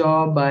left the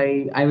job.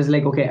 I was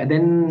like, okay.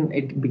 Then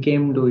it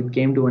came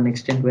to an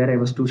extent where I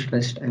was too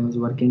stressed. I was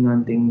working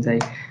on things.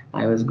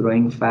 I was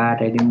growing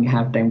fat. I didn't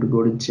have time to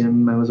go to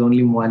gym. I was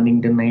only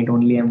morning to night.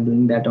 Only I'm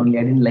doing that. Only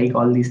I didn't like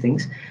all these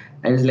things.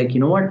 I was like, you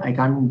know what? I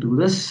can't do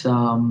this.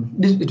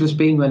 This it was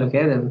paying well.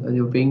 Okay,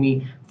 they were paying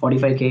me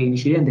 45K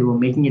initially, and they were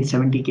making it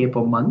 70K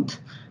per month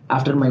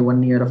after my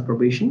 1 year of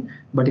probation.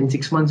 But in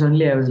 6 months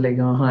only, I was like,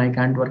 I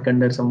can't work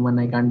under someone.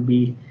 I can't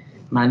be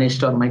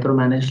managed or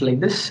micromanaged like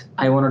this.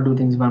 I want to do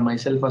things by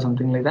myself or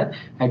something like that.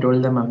 I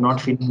told them I'm not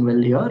feeling well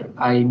here.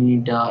 I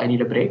need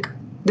a break.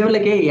 They were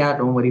like, hey, yeah,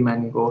 don't worry,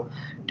 man. You go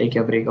take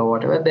your break or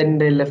whatever. Then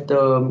they left. They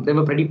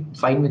were pretty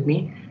fine with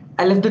me.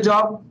 I left the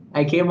job.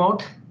 I came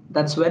out.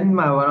 That's when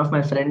one of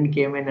my friend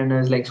came in and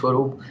was like,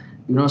 Swarup,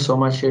 you know so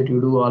much shit. You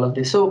do all of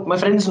this. So my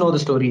friends know the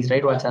stories,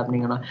 right? What's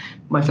happening? And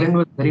my friend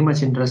was very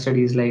much interested.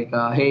 He's like,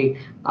 hey.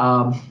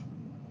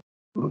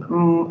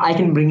 I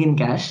can bring in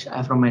cash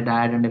from my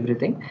dad and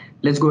everything.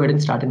 Let's go ahead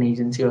and start an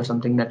agency or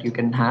something that you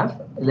can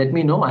have. Let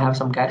me know. I have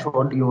some cash.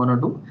 What do you want to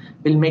do?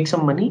 We'll make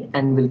some money,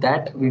 and with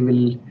that, we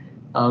will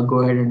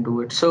go ahead and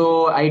do it.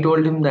 So I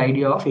told him the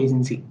idea of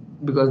agency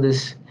because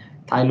this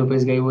Thai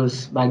Lopez guy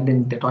was back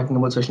then they're talking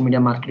about social media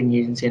marketing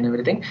agency and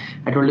everything.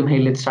 I told him, hey,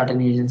 let's start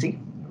an agency.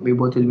 We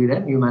both will be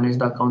there. You manage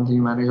the accounts and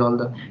you manage all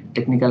the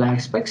technical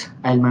aspects.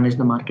 I'll manage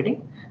the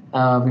marketing.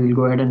 We will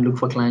go ahead and look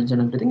for clients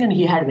and everything. And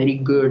he had very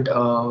good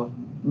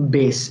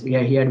base.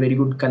 Yeah, he had very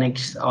good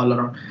connects all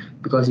around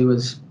because he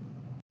was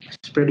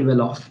pretty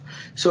well off.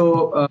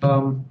 So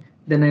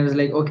then I was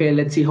like, okay,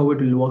 let's see how it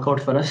will work out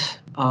for us.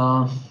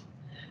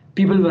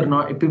 People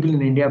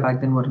in India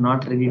back then were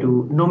not ready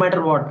to. No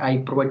matter what, I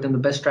provide them the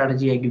best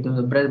strategy. I give them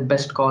the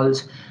best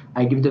calls.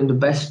 I give them the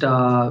best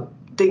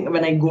thing.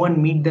 When I go and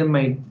meet them,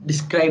 I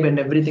describe and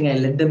everything. I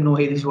let them know,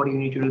 hey, this is what you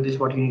need to do. This is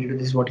what you need to do.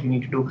 This is what you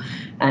need to do,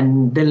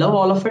 and they love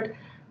all of it.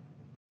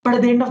 But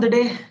at the end of the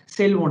day,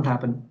 sale won't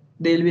happen.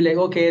 They'll be like,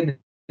 okay,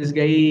 this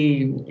guy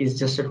is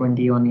just a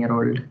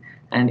 21-year-old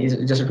and is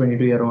just a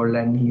 22-year-old,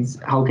 and he's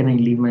how can I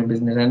leave my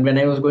business? And when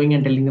I was going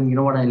and telling them, you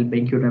know what, I'll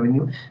bank your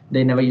revenue,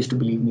 they never used to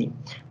believe me.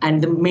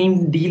 And the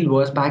main deal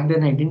was back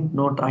then I didn't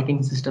know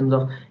tracking systems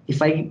of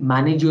if I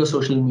manage your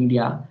social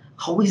media,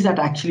 how is that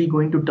actually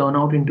going to turn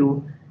out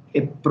into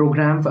a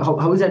program?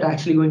 How is that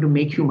actually going to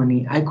make you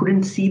money? I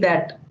couldn't see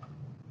that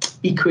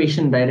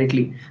equation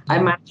directly.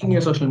 I'm managing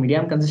your social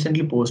media. I'm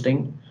consistently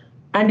posting.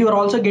 and you're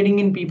also getting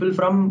in people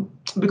from,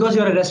 because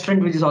you're a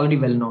restaurant which is already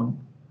well known.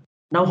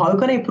 Now how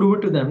can I prove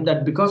it to them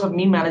that because of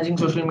me managing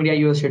social media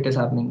your shit is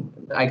happening?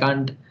 I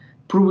can't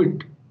prove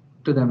it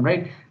to them,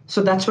 right?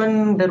 So that's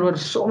when there were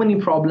so many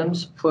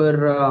problems.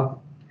 For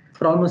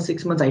almost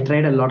 6 months I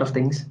tried a lot of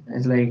things.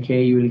 It's like,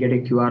 hey, you will get a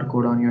QR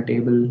code on your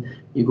table,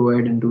 you go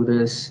ahead and do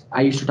this.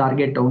 I used to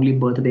target only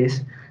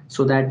birthdays,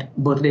 so that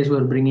birthdays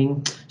were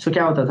bringing. So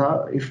kya hota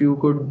tha, if you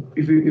could,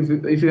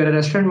 if you're a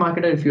restaurant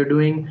marketer, if you're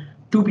doing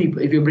two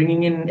people, if you're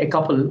bringing in a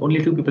couple,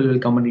 only two people will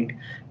come and eat.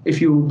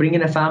 If you bring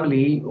in a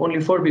family,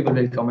 only four people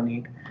will come and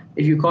eat.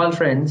 If you call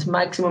friends,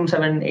 maximum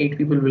 7 8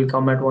 people will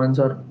come at once,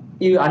 or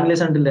unless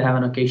until they have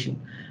an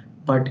occasion.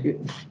 But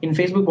in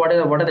Facebook, what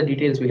are the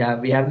details we have?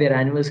 We have their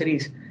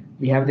anniversaries,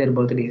 we have their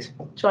birthdays.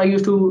 So I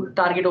used to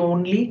target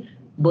only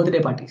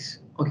birthday parties.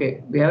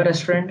 Okay, we have a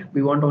restaurant,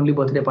 we want only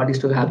birthday parties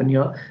to happen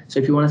here. So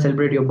if you want to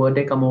celebrate your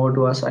birthday, come over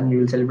to us and we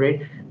will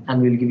celebrate,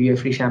 and we'll give you a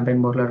free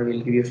champagne bottle, or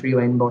we'll give you a free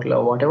wine bottle,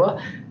 or whatever.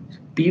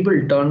 People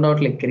turned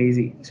out like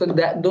crazy. So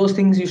that those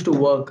things used to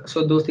work.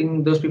 So those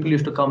people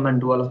used to come and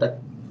do all of that.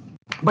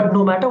 But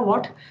no matter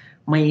what,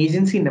 my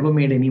agency never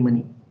made any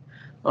money.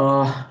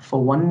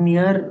 For 1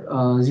 year,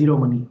 zero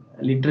money.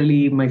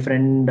 Literally, my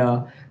friend,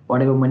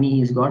 whatever money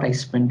he's got, I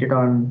spent it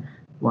on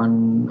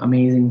one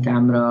amazing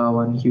camera,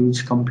 one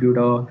huge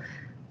computer.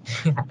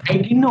 I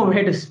didn't know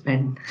where to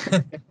spend.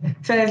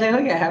 So I was like,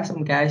 okay, I have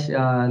some cash.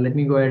 Let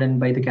me go ahead and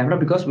buy the camera,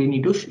 because we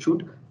need to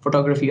shoot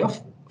photography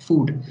of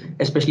food.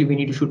 Especially, we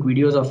need to shoot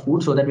videos of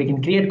food so that we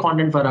can create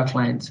content for our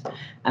clients.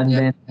 And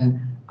Yeah. then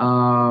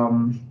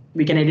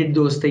we can edit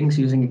those things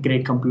using a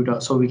great computer.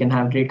 So we can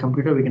have great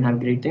computer, we can have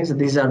great things. So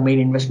this is our main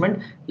investment.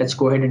 Let's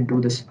go ahead and do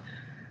this.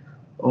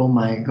 Oh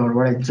my God,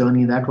 what a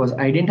journey that was.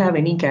 I didn't have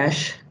any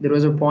cash. There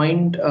was a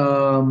point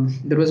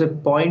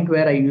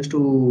where I used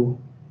to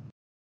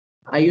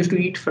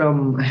eat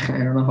from, I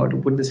don't know how to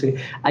put this way.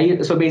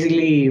 So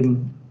basically,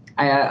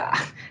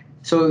 I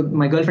so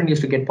my girlfriend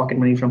used to get pocket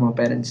money from her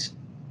parents,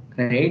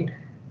 right?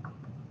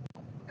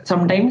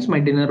 Sometimes my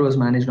dinner was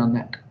managed on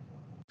that.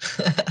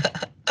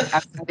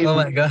 Oh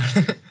my God.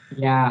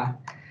 Yeah.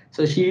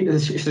 So she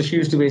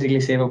used to basically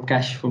save up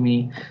cash for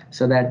me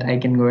so that I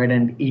can go ahead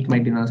and eat my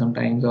dinner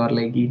sometimes, or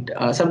like eat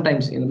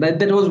sometimes.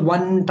 That was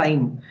one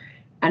time.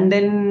 And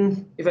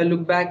then if I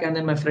look back, and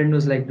then my friend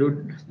was like,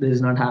 "Dude, this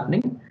is not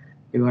happening.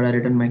 You gotta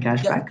return my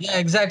cash Yeah, back." yeah,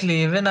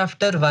 exactly. Even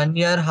after 1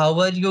 year, how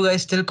are you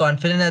guys still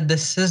confident that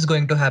this is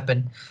going to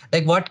happen?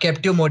 Like, what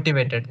kept you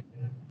motivated?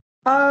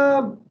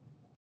 Uh,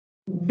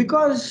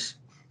 because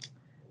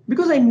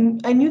I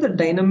knew the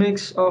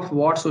dynamics of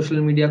what social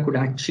media could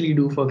actually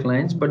do for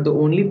clients, but the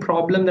only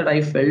problem that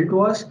I felt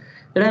was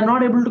that I'm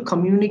not able to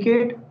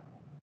communicate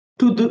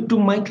to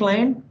my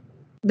client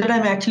that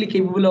I'm actually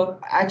capable of,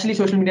 actually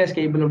social media is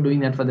capable of doing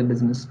that for the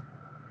business.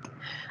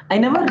 I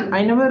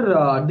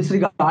never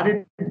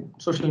disregarded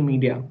social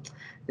media.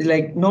 It's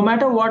like, no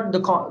matter what,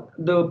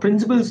 the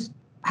principles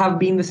have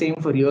been the same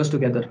for years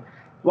together.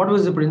 What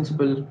was the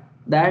principle?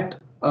 That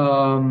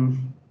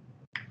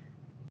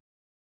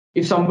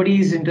if somebody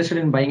is interested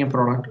in buying a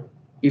product,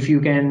 if you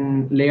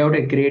can lay out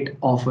a great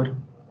offer,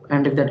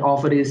 and if that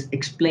offer is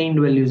explained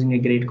well using a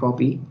great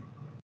copy,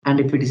 and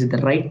if it is at the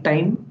right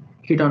time,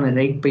 hit on a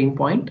right pain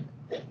point,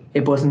 a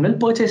person will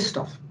purchase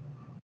stuff.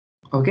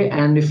 Okay,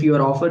 and if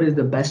your offer is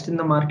the best in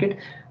the market,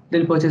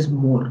 they'll purchase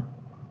more.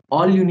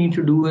 All you need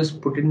to do is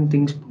put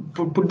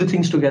the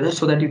things together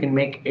so that you can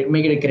make it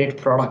a great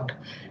product.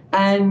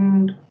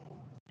 And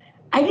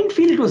I didn't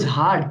feel it was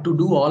hard to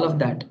do all of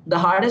that. The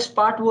hardest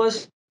part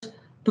was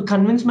to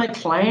convince my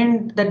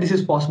client that this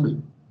is possible,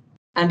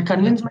 and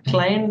convince my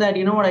client that,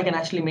 you know what, I can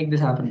actually make this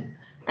happen.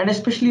 And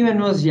especially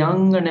when I was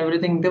young and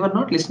everything, they were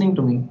not listening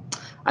to me.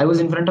 I was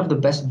in front of the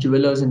best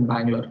jewelers in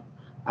Bangalore.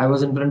 I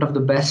was in front of the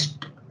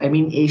best, I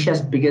mean,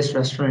 Asia's biggest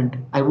restaurant.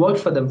 I worked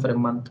for them for a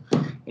month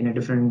in a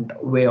different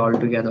way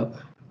altogether.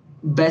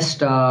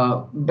 Best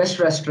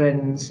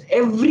restaurants.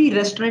 Every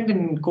restaurant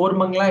in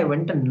Kormangla, I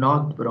went and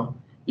knocked, bro.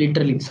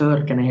 Literally,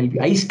 sir, can I help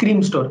you? Ice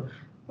cream store.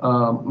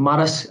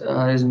 Maras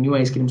is a new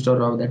ice cream store,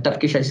 or the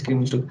Turkish ice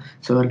cream store.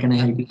 Sir, can I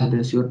help you with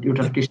this? Your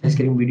Turkish ice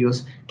cream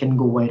videos can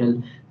go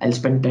viral. I'll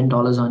spend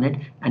 $10 on it,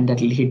 and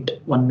that'll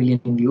hit 1 million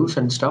views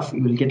and stuff.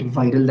 You will get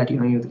viral that,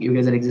 you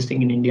guys are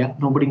existing in India.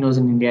 Nobody knows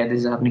in India this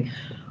is happening.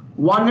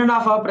 1.5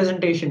 hour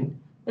presentation.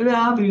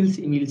 Yeah, we'll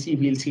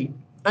see.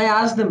 I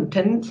asked them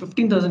 10,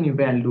 15,000 you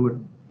pay, I'll do it.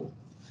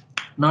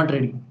 Not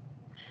ready.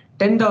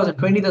 10,000,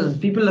 20,000.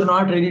 People are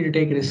not ready to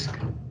take risk.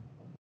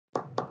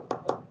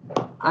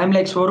 I'm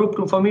like,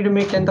 Swarup, for me to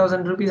make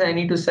 10,000 rupees, I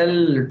need to sell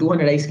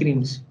 200 ice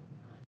creams.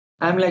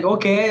 I'm like,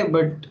 okay,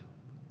 but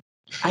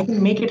I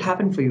can make it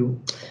happen for you.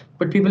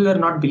 But people are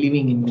not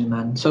believing in me,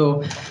 man.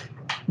 So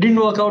didn't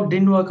work out.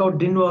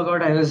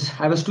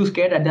 I was too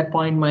scared at that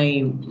point.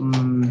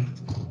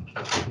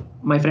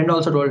 My friend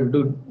also told,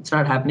 dude, it's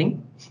not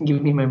happening.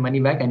 Give me my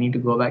money back. I need to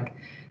go back.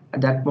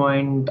 At that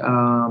point,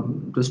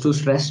 it was too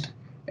stressed.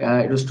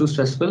 It was too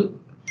stressful.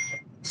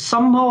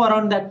 Somehow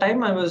around that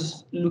time, I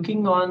was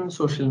looking on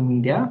social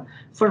media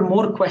for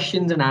more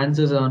questions and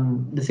answers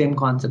on the same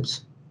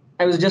concepts.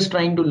 I was just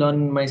trying to learn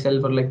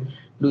myself or like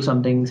do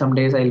something. Some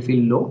days I'll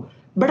feel low,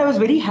 but I was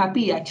very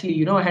happy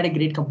actually. I had a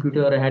great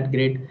computer, I had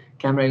great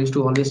camera. I used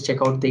to always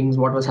check out things,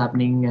 what was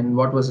happening and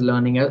what was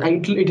learning.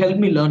 It helped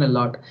me learn a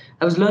lot.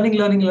 I was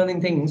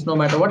learning things no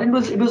matter what.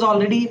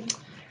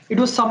 It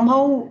was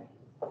somehow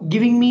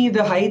giving me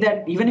the high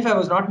that even if I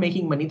was not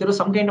making money, there was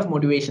some kind of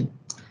motivation.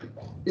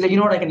 He's like,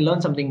 what, I can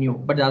learn something new.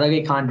 But the other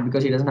guy can't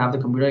because he doesn't have the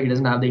computer, he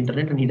doesn't have the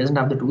internet, and he doesn't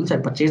have the tools. I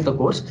purchased the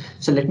course.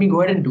 So let me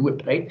go ahead and do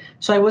it, right?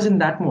 So I was in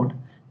that mode.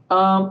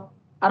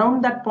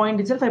 Around that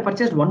point itself, I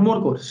purchased one more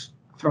course.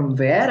 From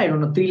where, I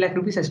don't know, 3 lakh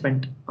rupees I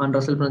spent on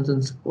Russell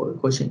Brunson's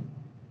coaching.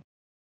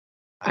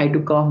 I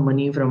took off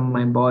money from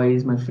my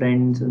boys, my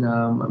friends, and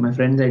my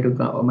friends.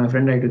 My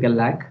friend. I took a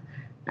lakh,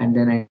 and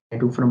then I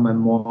took from my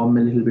mom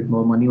a little bit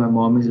more money. My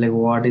mom is like,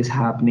 "What is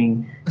happening?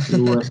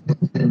 You were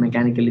a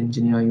mechanical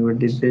engineer. You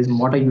did this.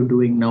 What are you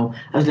doing now?"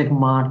 I was like,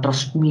 "Ma,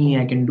 trust me.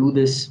 I can do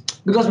this."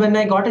 Because when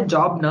I got a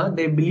job, now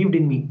they believed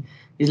in me.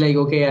 He's like,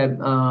 "Okay,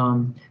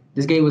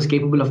 this guy was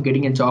capable of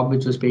getting a job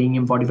which was paying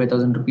him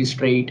 45,000 rupees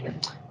straight.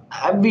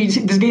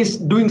 This guy is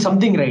doing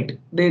something right."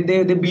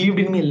 They believed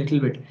in me a little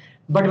bit.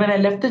 But when I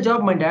left the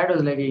job, my dad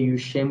was like, "Hey, you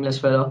shameless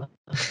fellow,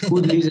 who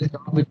leaves a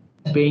job which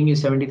is paying you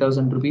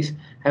 70,000 rupees?"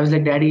 I was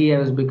like, "Daddy, I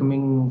was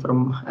becoming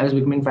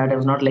fat. I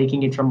was not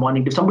liking it from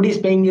morning. If somebody is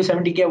paying you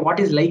 70K,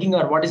 what is liking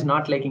or what is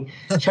not liking?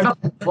 Shut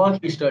up, work,"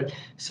 he told.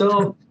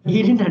 So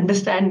he didn't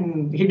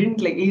understand. He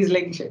didn't like. He's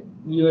like,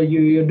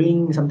 you're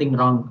doing something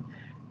wrong."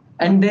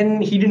 And then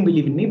he didn't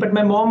believe in me, but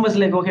my mom was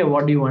like, "Okay,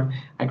 what do you want?"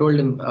 I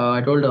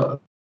told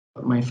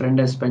my friend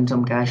has spent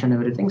some cash and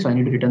everything, so I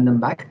need to return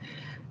them back.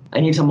 I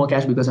need some more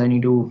cash because I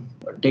need to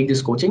take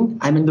this coaching.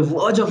 I'm in the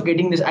verge of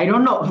getting this. I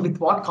don't know with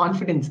what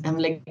confidence. I'm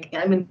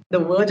in the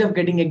verge of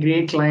getting a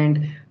great client.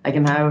 I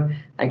can have.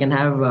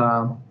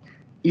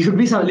 You should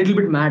be a little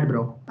bit mad,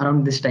 bro.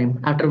 Around this time,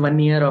 after 1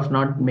 year of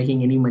not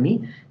making any money,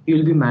 you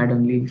will be mad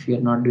only if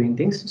you're not doing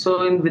things. So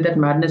with that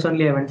madness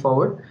only, I went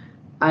forward.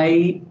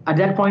 At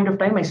that point of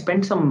time, I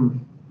spent some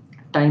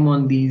time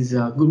on these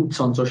groups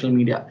on social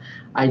media.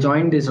 I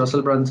joined this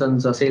Russell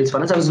Brunson's sales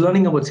funnels. I was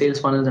learning about sales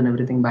funnels and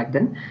everything back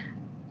then.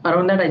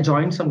 Around that, I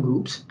joined some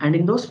groups, and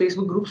in those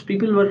Facebook groups,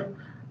 people were.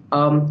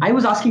 I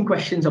was asking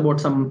questions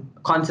about some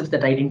concepts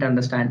that I didn't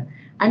understand,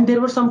 and there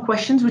were some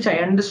questions which I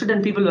understood,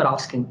 and people were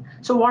asking.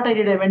 So what I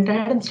did, I went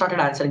ahead and started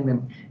answering them.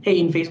 Hey,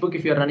 in Facebook,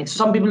 if you're running, so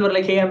some people were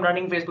like, "Hey, I'm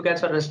running Facebook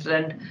ads for a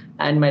restaurant,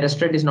 and my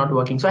restaurant is not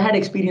working." So I had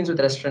experience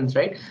with restaurants,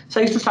 right?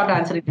 So I used to start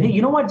answering. Hey,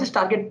 you know what? Just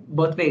target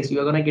birthdays.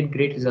 You're gonna get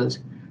great results.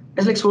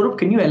 It's like, Swarup,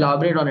 can you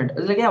elaborate on it? I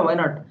was like, yeah, why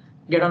not?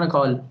 Get on a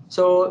call.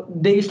 So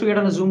they used to get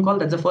on a Zoom call.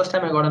 That's the first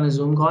time I got on a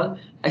Zoom call.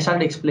 I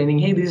started explaining,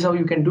 hey, this is how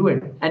you can do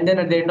it. And then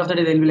at the end of the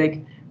day, they'll be like,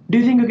 do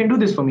you think you can do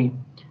this for me?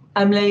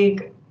 I'm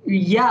like,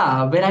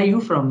 yeah, where are you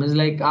from? It's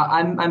like,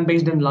 I'm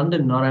based in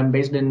London, or I'm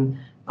based in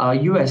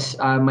US.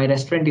 My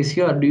restaurant is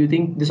here. Do you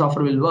think this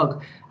offer will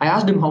work? I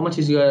asked him, how much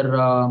is your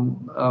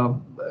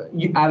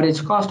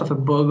average cost of a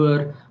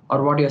burger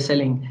or what you're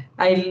selling?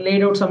 I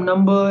laid out some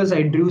numbers.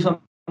 I drew some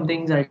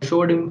things. I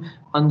showed him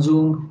on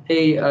Zoom,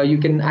 hey, if you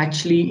can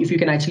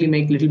actually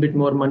make a little bit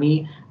more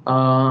money,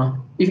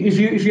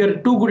 if you're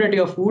too good at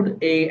your food,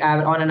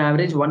 on an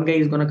average, one guy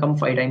is gonna come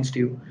 5 times to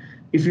you.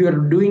 If you are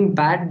doing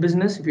bad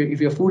business,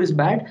 if your food is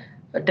bad,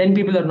 10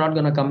 people are not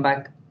gonna come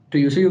back to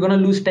you. So you're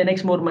gonna lose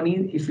 10x more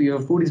money if your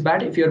food is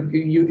bad. If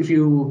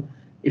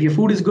your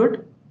food is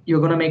good,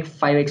 you're gonna make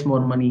 5x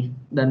more money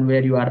than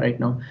where you are right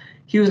now.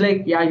 He was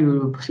like, yeah,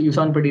 you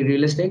sound pretty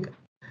realistic.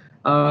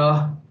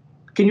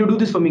 Can you do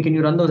this for me? Can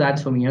you run those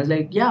ads for me? I was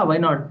like, yeah, why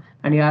not?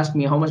 And he asked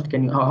me, how much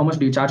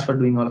do you charge for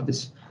doing all of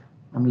this?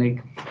 I'm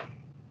like,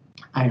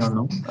 I don't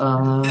know.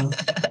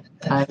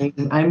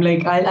 I'm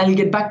like, I'll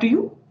get back to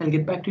you. I'll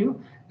get back to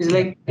you. He's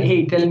like,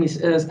 hey, tell me.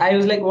 I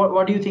was like,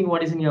 what do you think?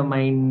 What is in your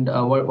mind?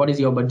 What is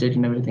your budget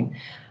and everything?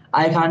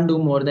 I can't do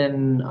more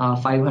than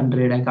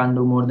 500. I can't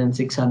do more than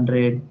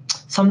 600.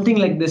 Something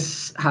like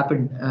this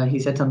happened. He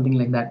said something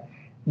like that.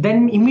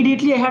 Then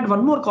immediately I had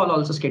one more call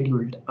also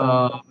scheduled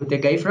with a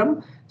guy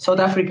from South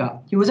Africa.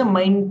 He was a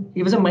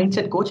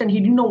mindset coach, and he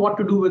didn't know what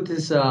to do with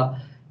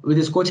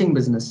his coaching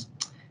business.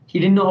 He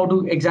didn't know how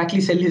to exactly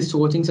sell his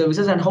coaching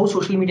services and how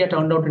social media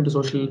turned out into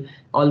social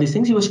all these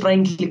things. He was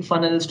trying click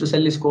funnels to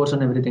sell his course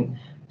and everything.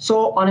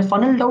 So on a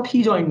funneled out,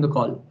 he joined the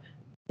call.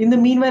 In the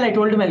meanwhile, I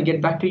told him I'll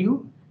get back to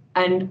you.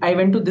 And I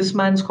went to this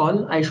man's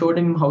call. I showed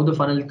him how the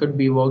funnel could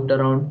be worked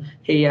around.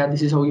 Hey, yeah,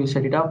 this is how you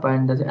set it up.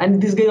 And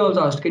this guy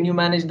also asked, can you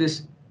manage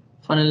this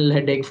funnel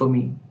headache for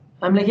me?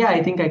 I'm like, yeah,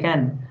 I think I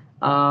can.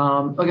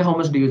 Okay, how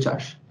much do you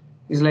charge?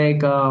 He's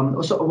like,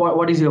 so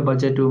what is your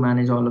budget to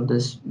manage all of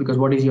this? Because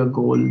what is your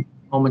goal?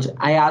 How much?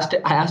 I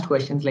asked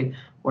questions like,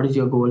 what is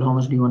your goal? How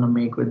much do you want to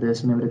make with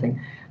this and everything?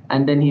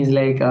 And then he's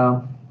like,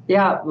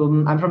 yeah,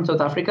 I'm from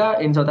South Africa.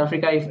 In South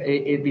Africa,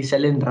 if we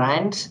sell in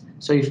rands,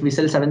 so if we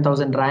sell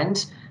 7,000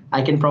 rands,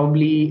 I can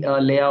probably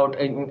lay out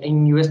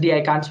in USD.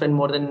 I can't spend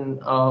more than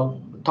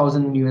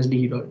 1,000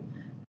 USD.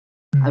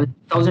 I was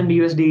 1,000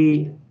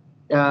 USD.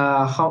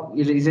 How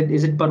is it?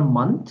 Is it per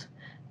month?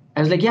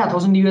 I was like, yeah,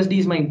 1,000 USD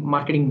is my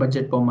marketing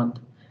budget per month.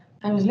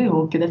 I was like,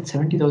 okay, that's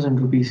 70,000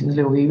 rupees. He's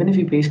like, okay, even if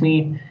he pays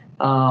me,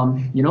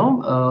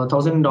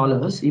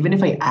 $1,000, even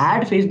if I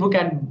add Facebook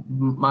ad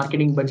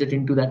marketing budget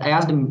into that, I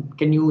asked him,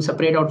 can you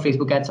separate out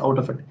Facebook ads out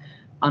of it?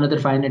 Another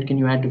 500, can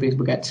you add to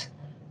Facebook ads?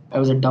 I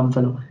was a dumb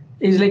fellow.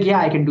 He's like, yeah,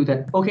 I can do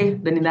that. Okay,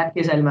 then in that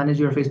case, I'll manage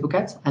your Facebook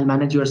ads. I'll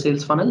manage your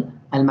sales funnel.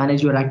 I'll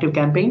manage your active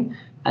campaign.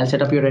 I'll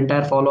set up your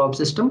entire follow-up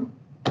system.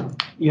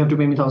 You have to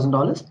pay me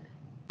 $1,000.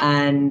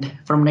 And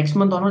from next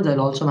month onwards,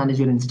 I'll also manage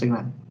your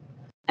Instagram.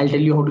 I'll tell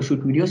you how to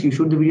shoot videos. You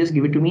shoot the videos,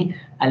 give it to me.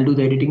 I'll do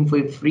the editing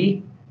for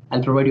free.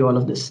 I'll provide you all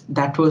of this.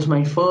 That was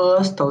my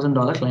first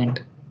 $1,000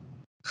 client.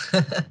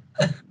 I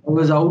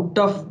was out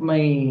of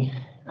my,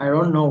 I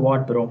don't know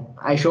what, bro.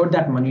 I showed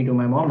that money to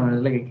my mom. I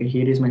was like, okay,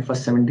 here is my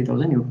first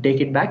 70,000. You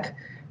take it back.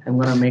 I'm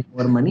gonna make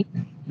more money.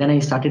 Then I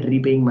started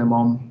repaying my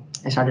mom.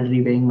 I started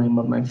repaying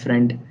my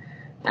friend,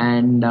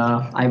 and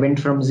I went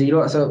from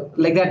zero. So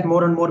like that,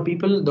 more and more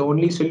people. The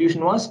only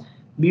solution was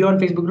be on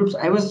Facebook groups.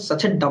 I was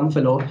such a dumb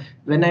fellow.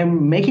 When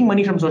I'm making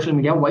money from social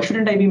media, why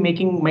shouldn't I be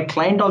making my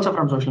client also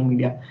from social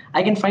media?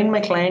 I can find my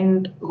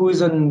client who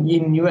is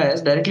in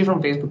US directly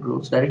from Facebook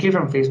groups, directly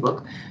from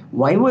Facebook.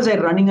 Why was I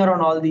running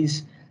around all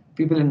these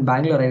people in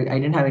Bangalore? I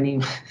didn't have any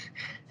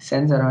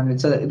sense around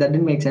it. So that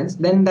didn't make sense.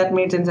 Then that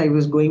made sense. I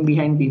was going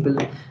behind people,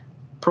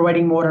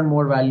 providing more and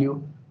more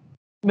value.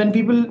 When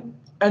people,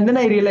 and then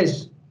I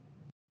realized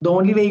the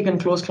only way you can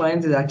close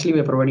clients is actually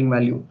by providing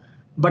value.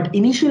 But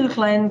initial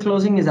client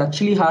closing is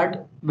actually hard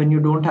when you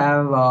don't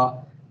have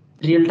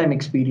real time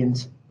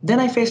experience.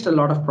 Then I faced a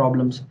lot of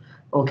problems.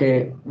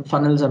 Okay,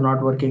 funnels are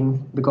not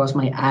working because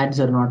my ads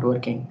are not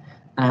working,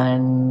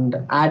 and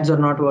ads are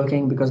not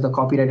working because the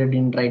copywriter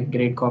didn't write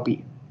great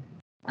copy.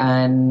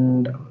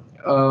 And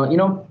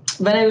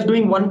when I was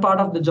doing one part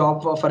of the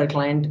job for a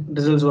client,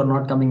 results were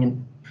not coming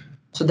in.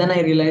 So then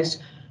I realized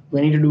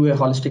we need to do a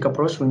holistic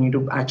approach. We need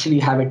to actually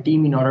have a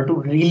team in order to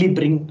really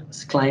bring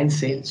client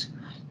sales.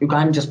 You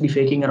can't just be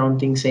faking around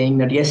things saying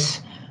that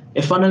yes,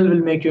 a funnel will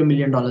make you $1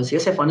 million.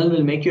 Yes, a funnel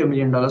will make you $1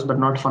 million, but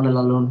not funnel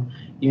alone.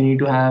 You need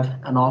to have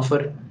an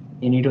offer.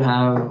 You need to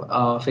have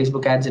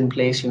Facebook ads in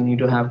place. You need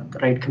to have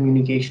right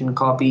communication,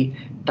 copy,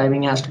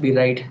 timing has to be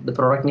right. The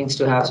product needs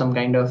to have some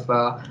kind of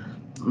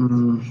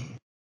um,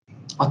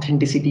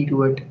 authenticity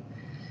to it.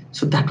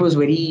 So that was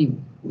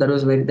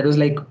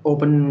like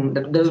open,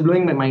 that was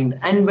blowing my mind.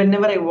 And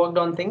whenever I worked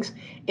on things,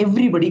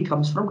 everybody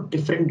comes from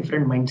different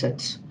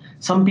mindsets.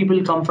 Some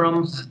people come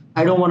from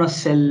I don't want to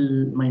sell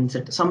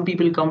mindset. Some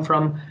people come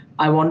from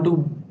I want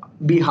to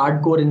be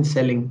hardcore in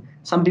selling.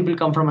 Some people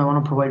come from I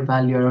want to provide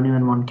value, I don't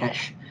even want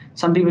cash.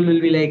 Some people will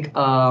be like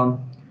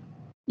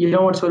you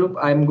know what, Swarup?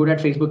 I'm good at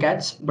Facebook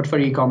ads, but for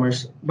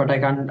e-commerce. But I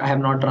can't. I have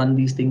not run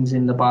these things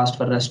in the past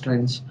for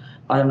restaurants.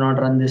 I have not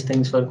run these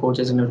things for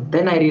coaches. And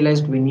then I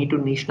realized we need to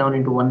niche down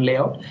into one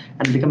layout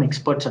and become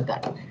experts at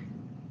that.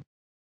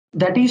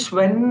 That is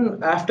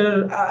when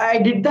after I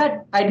did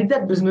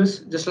that business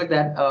just like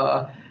that.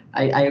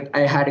 I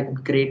had a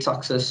great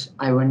success.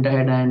 I went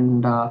ahead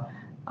and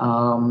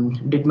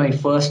did my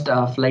first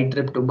flight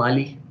trip to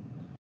Bali.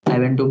 I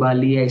went to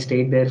Bali. I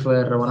stayed there for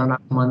 1.5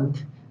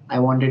 months. I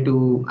wanted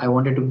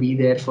to be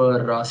there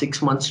for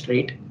 6 months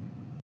straight.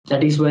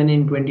 That is when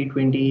in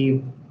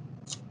 2020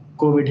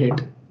 COVID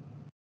hit.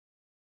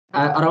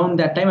 Around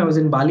that time, I was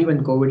in Bali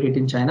when COVID hit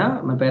in China.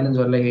 My parents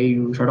were like, "Hey,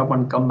 you shut up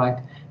and come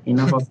back.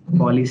 Enough of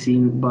Bali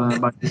scene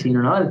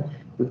and all.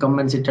 You come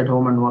and sit at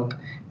home and work."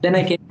 Then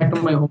I came back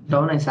to my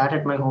hometown. I sat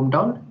at my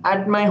hometown.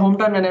 At my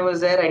hometown, when I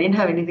was there, I didn't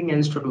have anything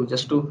else to do.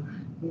 Just to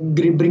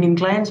bring in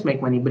clients,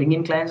 make money. Bring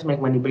in clients,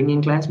 make money. Bring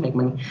in clients, make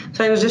money.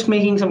 So I was just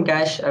making some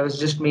cash. I was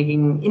just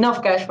making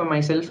enough cash for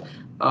myself.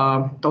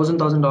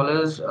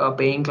 $1,000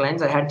 paying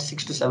clients. I had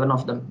 6 to 7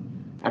 of them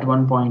at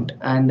one point,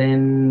 and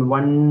then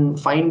one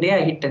fine day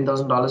I hit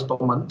 $10,000 per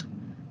month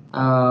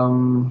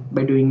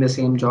by doing the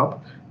same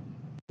job.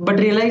 But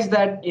realized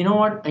that you know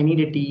what, I need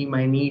a team.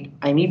 I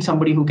need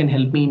somebody who can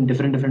help me in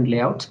different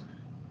layouts.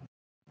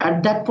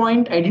 At that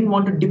point, I didn't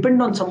want to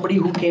depend on somebody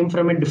who came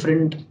from a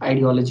different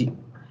ideology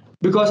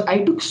because I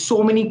took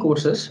so many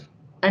courses,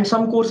 and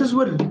some courses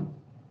were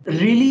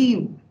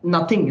really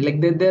nothing.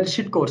 Like they're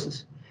shit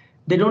courses.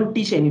 They don't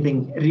teach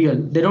anything real.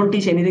 They don't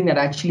teach anything that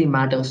actually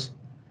matters.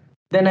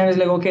 Then I was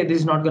like, okay, this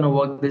is not gonna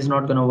work. This is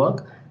not gonna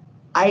work.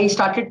 I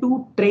started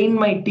to train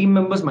my team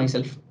members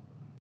myself.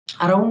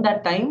 Around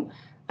that time,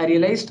 I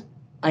realized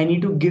I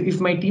need to give. If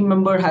my team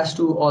member has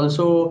to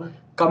also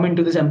come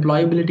into this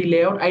employability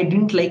layout, I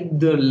didn't like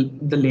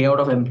the layout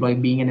of employee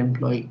being an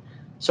employee.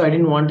 So I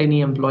didn't want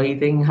any employee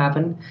thing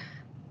happen.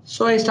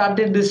 So I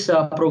started this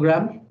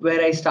program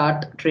where I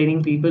start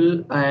training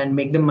people and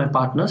make them my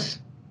partners,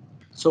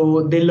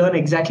 so they learn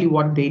exactly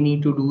what they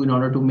need to do in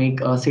order to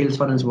make sales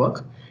funnels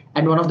work.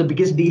 And one of the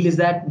biggest deal is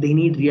that they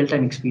need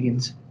real-time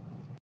experience.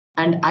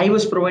 And I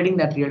was providing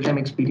that real-time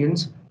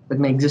experience with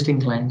my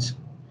existing clients.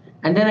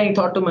 And then I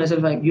thought to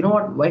myself, like, you know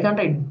what? Why can't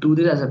I do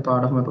this as a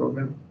part of my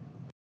program?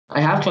 I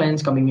have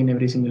clients coming in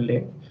every single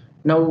day.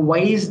 Now,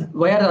 why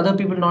are the other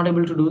people not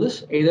able to do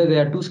this? Either they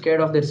are too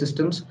scared of their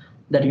systems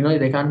that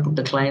they can't put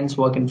the client's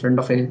work in front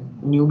of a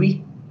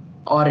newbie,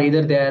 or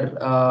either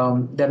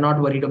they're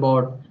not worried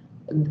about,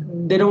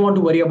 they don't want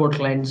to worry about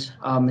clients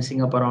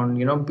messing up around,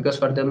 because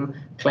for them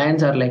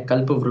clients are like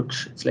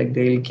kalpavruks. It's like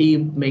they'll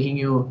keep making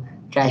you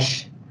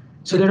cash,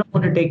 so they don't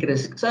want to take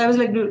risk. So I was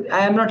like, dude, I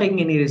am not taking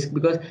any risk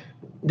because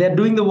they're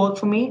doing the work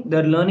for me,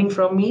 they're learning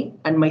from me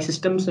and my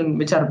systems,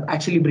 which are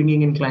actually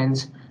bringing in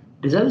clients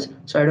results,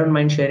 so I don't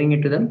mind sharing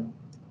it to them.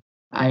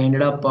 I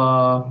ended up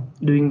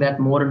doing that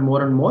more and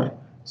more and more.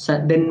 So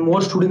then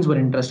more students were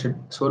interested.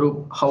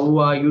 So how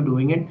are you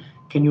doing it?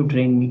 Can you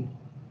train me?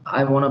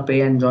 I want to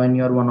pay and join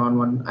your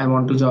one-on-one. I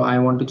want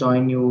to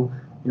join you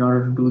in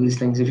order to do these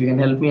things. If you can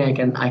help me, I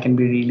can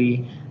be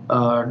really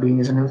doing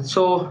this. And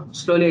so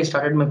slowly I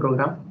started my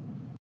program.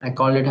 I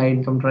call it High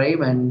Income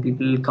Tribe, and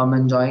people come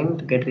and join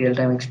to get real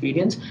time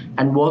experience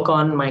and work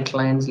on my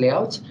clients'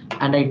 layouts.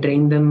 And I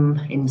train them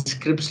in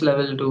scripts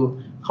level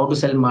to how to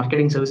sell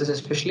marketing services,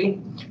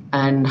 especially,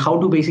 and how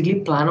to basically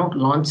plan out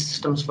launch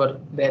systems for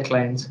their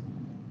clients.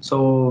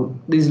 So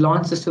these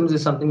launch systems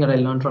is something that I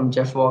learned from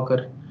Jeff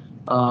Walker.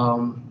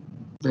 Um,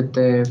 with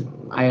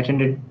I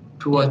attended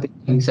two or Yeah.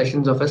 three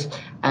sessions of us,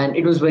 and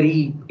it was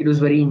very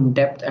in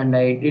depth, and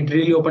it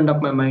really opened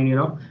up my mind.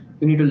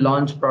 You need to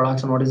launch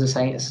products and what is the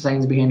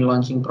science behind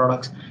launching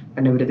products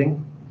and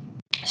everything.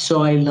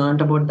 So I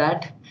learned about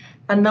that,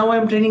 and now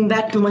I'm training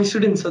that to my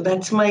students. So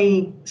that's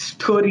my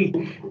story.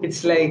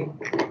 It's like,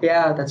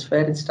 yeah, that's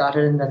where it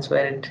started, and that's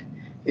where it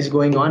is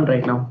going on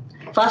right now.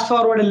 Fast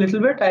forward a little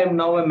bit, I am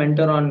now a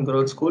mentor on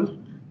Growth School.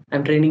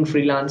 I'm training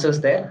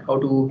freelancers there how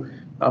to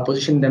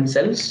position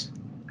themselves,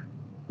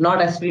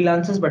 not as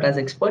freelancers but as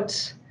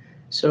experts.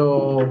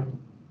 So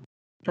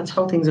that's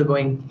how things are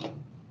going.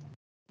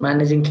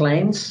 Managing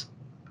clients,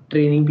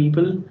 training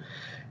people,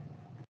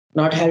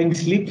 not having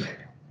sleep.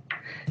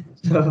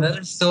 There So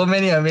are so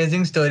many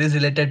amazing stories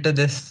related to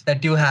this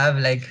that you have,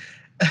 like.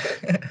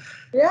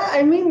 yeah,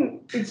 I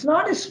mean, it's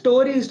not a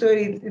story.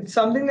 It's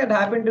something that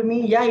happened to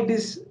me. Yeah, it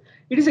is.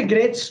 It is a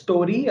great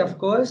story. Of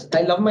course,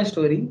 I love my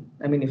story.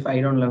 I mean, if I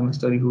don't love my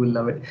story, who will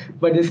love it?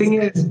 But the thing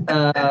is,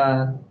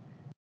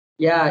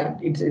 yeah,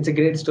 it's a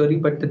great story.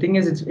 But the thing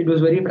is, it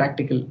was very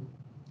practical.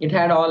 It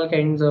had all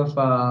kinds of.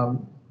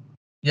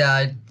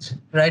 Yeah,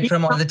 right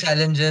from all the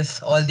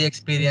challenges, all the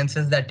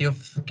experiences that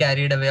you've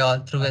carried away all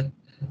through it.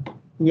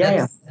 Yeah,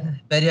 yeah. That's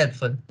very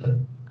helpful.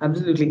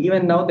 Absolutely.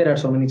 Even now, there are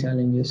so many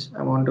challenges.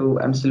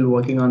 I'm still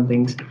working on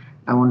things.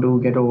 I want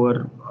to get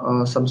over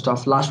some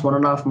stuff. Last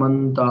 1.5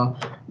 month,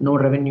 no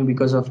revenue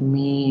because of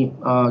me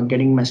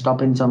getting messed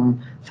up in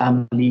some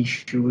family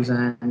issues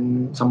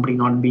and somebody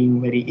not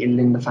being very ill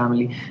in the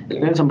family.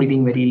 Somebody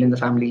being very ill in the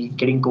family,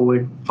 getting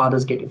COVID, father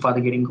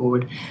getting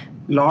COVID.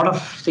 A lot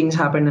of things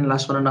happened in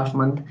last 1.5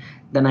 month.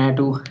 Then I had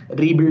to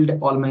rebuild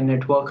all my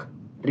network,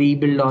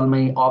 rebuild all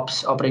my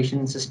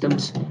operation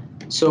systems.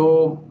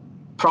 So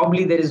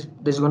probably there's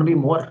going to be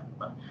more.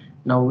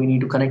 Now we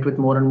need to connect with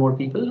more and more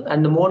people,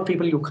 and the more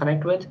people you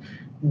connect with,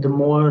 the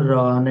more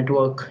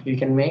network you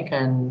can make.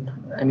 And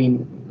I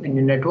mean, in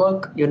your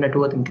network, your net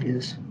worth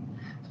increases.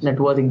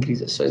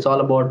 So it's all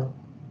about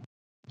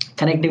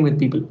connecting with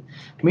people.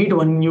 Meet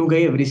one new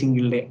guy every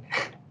single day.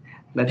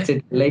 That's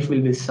it, life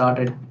will be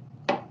sorted.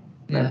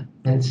 Yeah.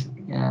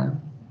 Yeah.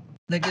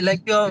 Like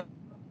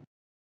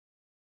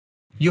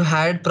you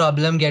had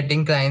problem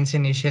getting clients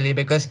initially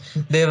because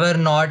they were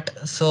not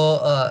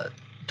so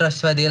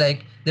trustworthy,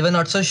 like they were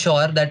not so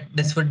sure that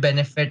this would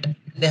benefit.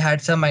 They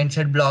had some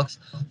mindset blocks.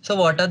 So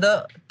what are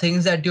the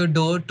things that you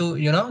do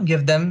to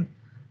give them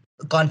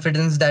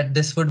confidence that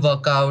this would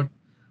work out?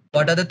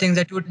 What are the things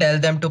that you tell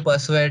them to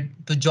persuade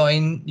to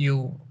join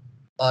you?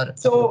 Or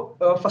So,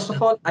 first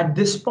of all, at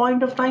this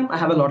point of time, I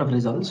have a lot of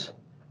results.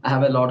 I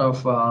have a lot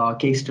of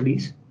case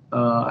studies.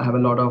 I have a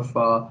lot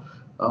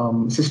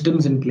of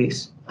systems in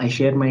place. I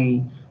share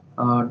my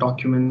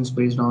documents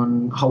based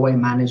on how I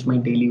manage my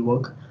daily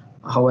work,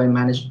 how I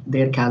manage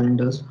their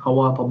calendars, how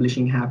our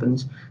publishing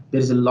happens.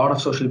 There's a lot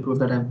of social proof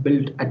that I've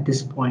built at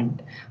this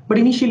point. But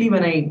initially,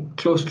 when I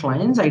closed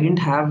clients, I didn't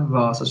have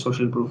such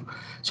social proof.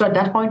 So at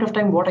that point of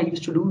time, what I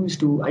used to do is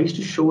I used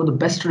to show the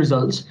best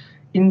results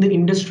in the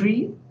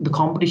industry the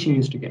competition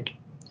used to get,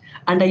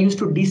 and I used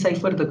to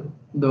decipher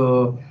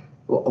the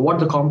what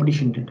the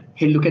competition did.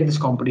 Hey, look at this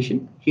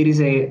competition. Here is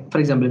a, for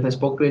example, if I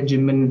spoke to a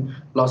gym in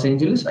Los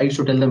Angeles, I used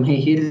to tell them, hey,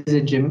 here is a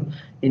gym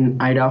in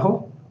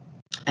Idaho.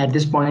 At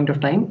this point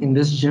of time, in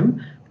this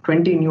gym,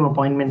 20 new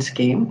appointments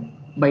came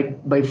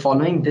by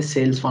following this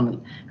sales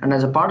funnel. And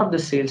as a part of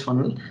this sales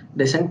funnel,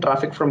 they sent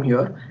traffic from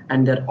here,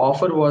 and their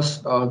offer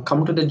was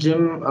come to the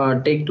gym,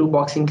 take 2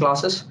 boxing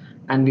classes,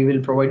 and we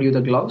will provide you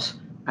the gloves,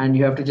 and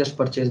you have to just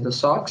purchase the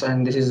socks,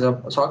 and this is a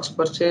socks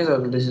purchase,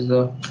 or this is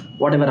the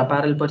whatever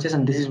apparel purchase,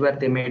 and this is where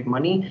they made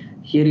money.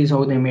 Here is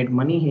how they made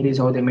money. Here is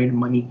how they made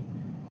money.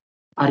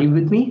 Are you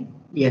with me?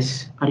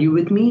 Yes. Are you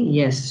with me?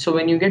 Yes. So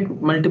when you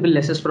get multiple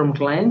lessons from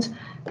clients,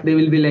 they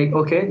will be like,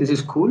 okay, this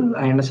is cool.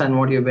 I understand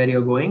where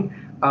you're going.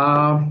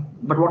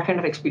 But what kind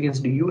of experience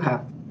do you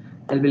have?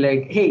 I'll be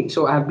like, hey,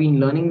 so I've been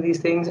learning these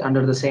things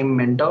under the same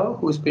mentor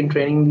who's been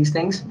training these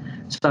things.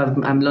 So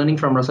I'm learning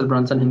from Russell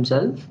Brunson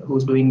himself,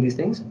 who's doing these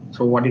things.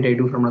 So what did I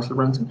do from Russell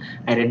Brunson?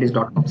 I read his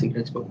dot com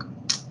secrets book.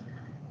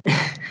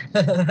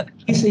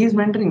 He's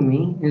mentoring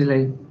me. He's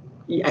like,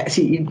 yeah,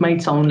 see, it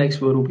might sound like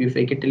Swarup, you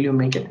fake it till you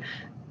make it.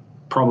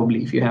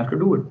 Probably, if you have to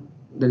do it.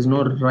 There's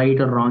no right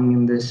or wrong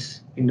in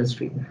this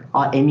industry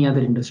or any other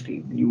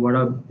industry. You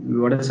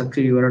gotta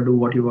succeed. You gotta do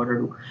what you gotta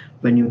do.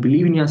 When you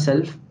believe in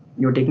yourself,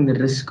 you're taking the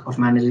risk of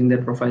managing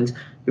their profiles.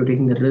 You're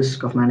taking the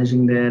risk of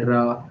managing their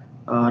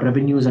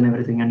revenues and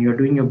everything, and you're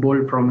doing a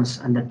bold promise,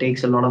 and that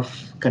takes a lot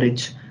of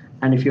courage.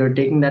 And if you're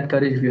taking that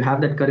courage, if you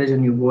have that courage,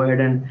 and you go ahead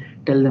and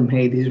tell them,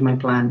 hey, this is my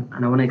plan,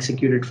 and I want to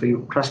execute it for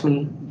you. Trust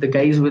me, the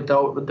guys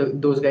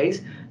those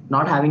guys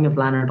not having a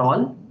plan at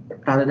all,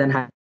 rather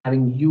than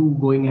having you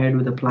going ahead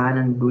with a plan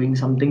and doing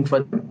something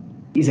for them,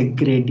 is a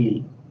great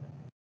deal.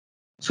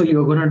 So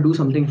you're gonna do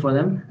something for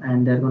them,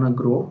 and they're gonna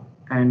grow,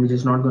 and which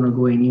is not gonna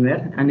go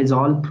anywhere. And it's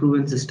all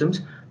proven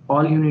systems.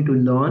 All you need to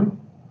learn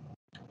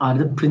are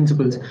the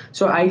principles.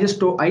 So I just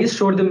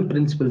showed them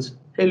principles.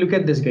 Hey, look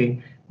at this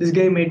guy. This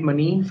guy made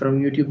money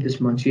from YouTube this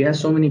month. He has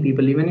so many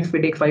people. Even if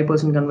we take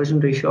 5% conversion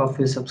ratio of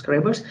his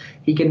subscribers,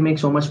 he can make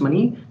so much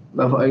money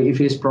if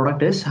his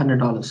product is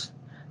 $100.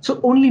 So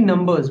only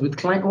numbers with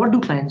client. What do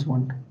clients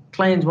want?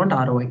 Clients want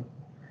ROI.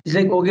 It's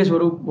like, okay,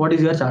 Swarup, what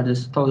is your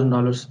charges?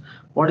 $1,000.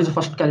 What is the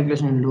first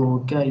calculation you'll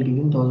do? Okay, I'll give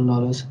him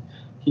 $1,000.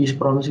 He's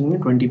promising me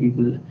 20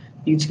 people.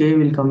 Each guy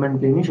will come and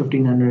pay me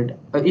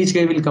 1,500. Each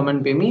guy will come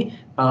and pay me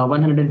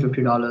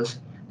 $150.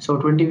 So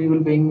 20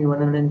 people paying me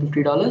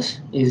 $150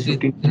 is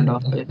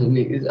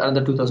 $1,500. Is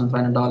another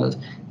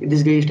 $2,500. If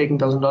this guy is taking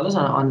 $1,000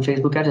 on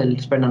Facebook ads, I'll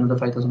spend another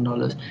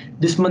 $5,000.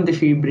 This month, if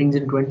he brings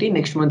in 20,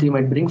 next month he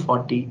might bring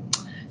 40.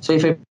 So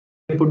if I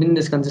put in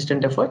this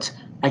consistent efforts,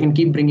 I can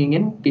keep bringing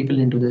in people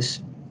into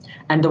this.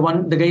 And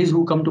the guys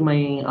who come to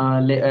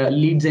my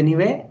leads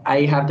anyway,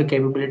 I have the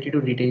capability to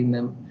retain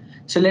them.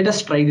 So let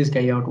us try this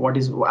guy out. What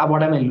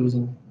am I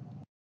losing?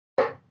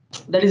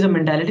 That is a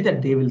mentality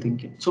that they will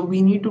think it. So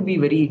we need to be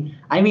very.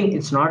 I mean,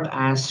 it's not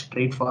as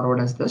straightforward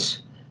as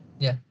this.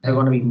 Yeah. There are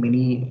gonna be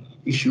many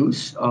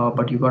issues,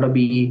 but you gotta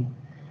be.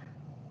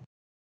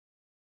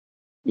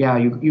 Yeah,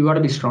 you gotta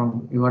be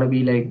strong. You gotta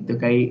be like the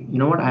guy. You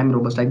know what? I'm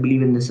robust. I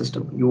believe in this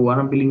system. You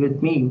wanna believe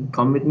with me? You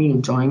come with me.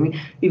 You join me.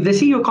 If they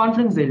see your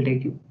confidence, they'll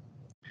take you.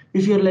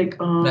 If you're like,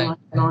 Right. I'm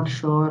not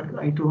sure,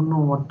 I don't know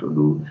what to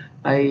do.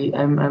 I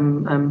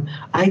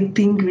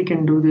think we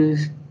can do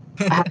this.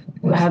 Have,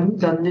 have you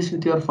done this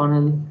with your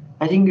funnel?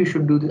 I think you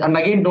should do this. And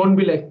again, don't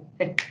be like,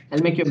 hey, I'll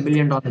make you $1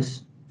 million.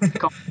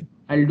 Come,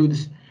 I'll do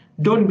this.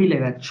 Don't be like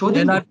that. Show You're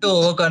them. not too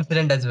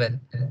overconfident as well.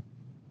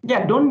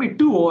 Yeah, don't be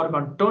too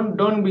overconfident.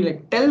 Don't be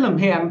like, tell them,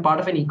 hey, I'm part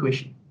of an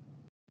equation.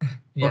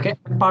 Yeah. Okay,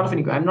 I'm part of an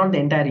equation. I'm not the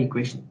entire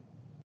equation.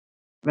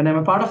 When I'm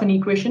a part of an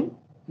equation,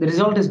 the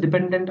result is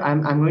dependent.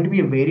 I'm going to be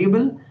a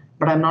variable,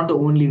 but I'm not the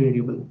only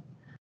variable.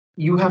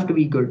 You have to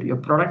be good. Your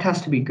product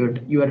has to be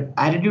good. Your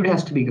attitude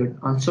has to be good.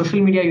 On social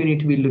media, you need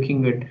to be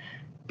looking good.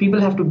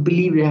 People have to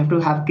believe. They have to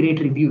have great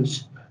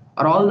reviews.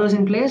 Are all those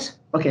in place?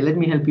 Okay, let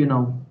me help you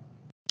now.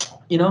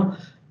 You know,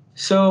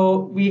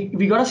 so we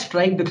gotta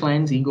strike the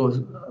client's egos.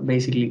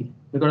 Basically,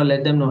 we gotta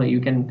let them know you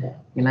can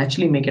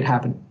actually make it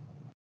happen.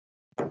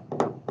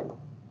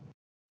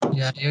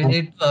 Yeah. You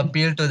need to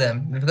appeal to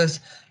them because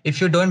if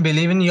you don't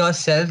believe in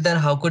yourself, then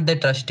how could they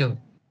trust you?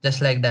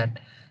 Just like that.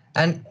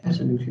 And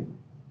Absolutely.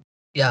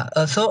 yeah.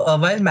 So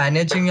while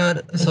managing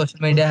your social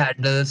media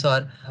handles,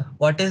 or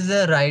what is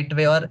the right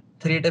way, or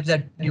three tips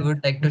that you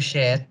would like to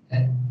share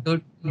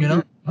to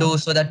do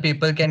so that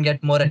people can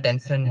get more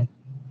attention?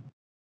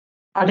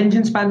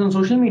 Attention spans on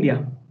social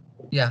media.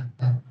 Yeah.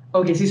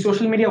 Okay, see,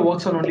 social media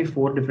works on only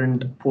four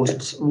different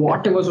posts.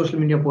 Whatever social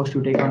media post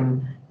you take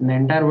on in the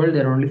entire world,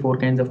 there are only four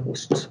kinds of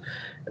posts.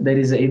 There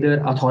is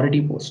either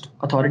authority post.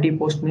 Authority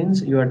post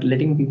means you are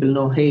letting people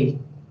know, hey,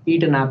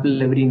 eat an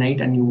apple every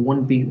night and you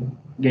won't be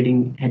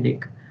getting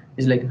headache.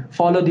 It's like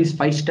follow these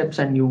 5 steps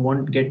and you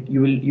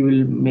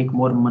will make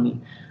more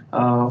money.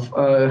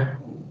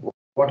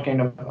 What kind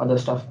of other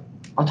stuff?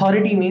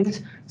 Authority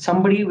means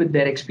somebody with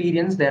their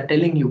experience, they are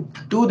telling you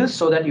do this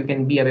so that you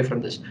can be away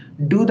from this,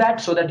 do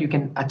that so that you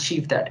can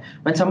achieve that.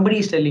 When somebody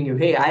is telling you,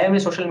 hey, I am a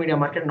social media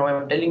marketer, now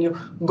I'm telling you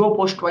go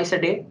post twice a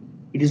day,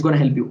 it is going to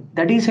help you.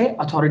 That is a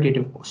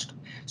authoritative post.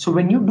 So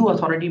when you do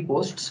authority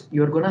posts,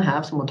 you're going to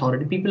have some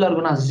authority. People are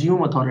going to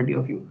assume authority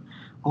of you.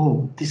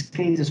 Oh, this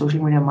guy is a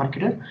social media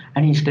marketer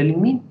and he's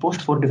telling me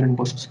post 4 different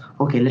posts.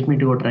 Okay, let me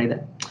go try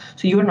that.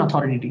 So you're an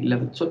authority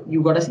level. So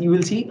you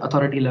will see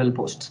authority level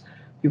posts.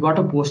 You got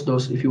to post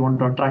those if you want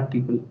to attract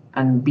people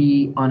and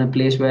be on a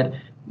place where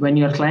when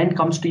your client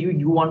comes to you,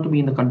 you want to be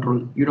in the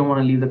control. You don't want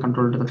to leave the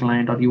control to the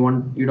client, or you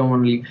don't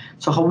want to leave.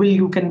 So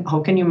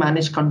how can you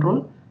manage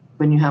control?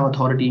 When you have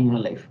authority in your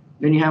life.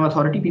 When you have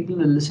authority, people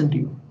will listen to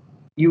you.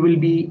 You will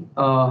be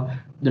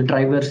the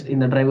drivers in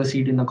the driver's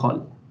seat in the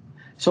call.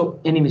 So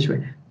any which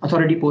way,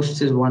 authority posts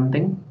is one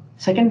thing.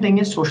 Second thing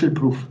is social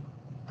proof.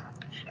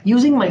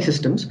 Using my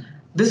systems,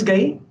 this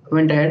guy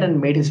went ahead and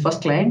made his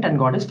first client and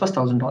got his first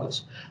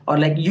 $1,000. Or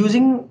like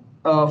using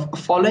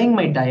following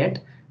my diet,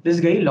 this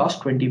guy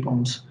lost 20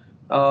 pounds.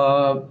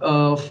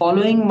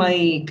 Following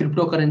my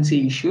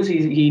cryptocurrency issues,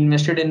 he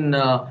invested in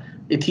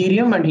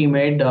Ethereum and he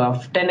made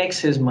 10x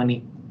his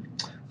money.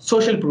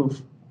 Social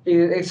proof.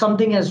 If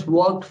something has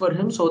worked for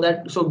him, so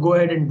go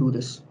ahead and do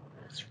this.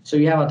 So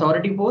you have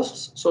authority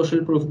posts,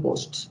 social proof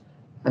posts.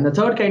 And the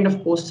third kind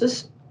of post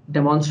is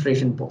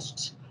demonstration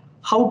posts.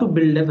 How to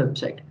build a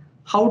website,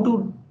 how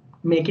to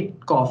make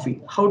it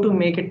coffee, how to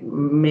make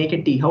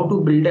a tea, how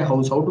to build a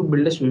house, how to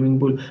build a swimming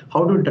pool,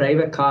 how to drive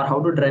a car,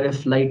 how to drive a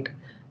flight,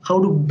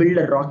 how to build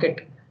a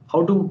rocket,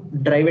 how to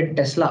drive a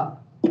Tesla,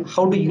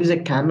 how to use a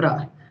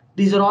camera.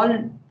 These are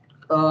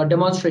all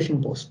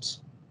demonstration posts.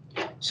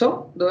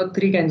 So there are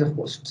three kinds of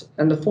posts.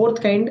 And the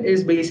fourth kind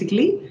is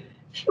basically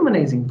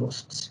humanizing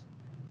posts.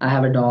 I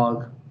have a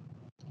dog.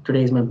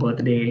 Today is my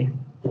birthday.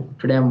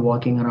 Today I'm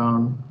walking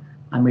around.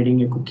 I'm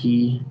eating a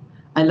cookie.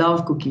 I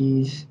love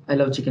cookies. I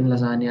love chicken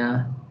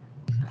lasagna.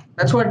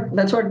 That's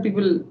what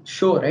people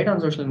show, right, on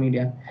social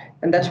media.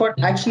 And that's what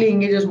actually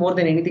engages more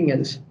than anything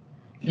else.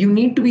 You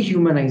need to be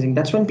humanizing.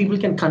 That's when people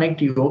can connect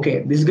to you.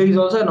 Okay, this guy is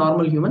also a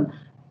normal human.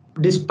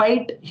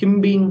 Despite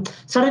him being,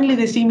 suddenly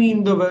they see me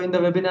in the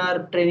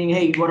webinar training,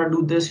 hey, you want to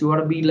do this, you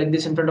want to be like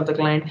this in front of the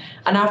client,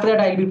 and after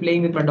that I'll be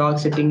playing with my dog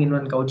sitting in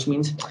one couch.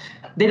 Means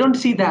they don't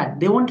see that,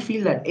 they won't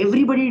feel that.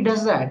 Everybody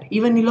does that.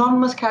 Even Elon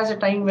Musk has a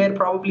time where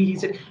probably he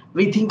said,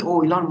 we think,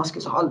 oh, Elon Musk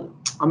is all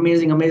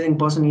amazing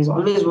person, he's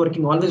always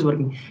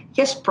working.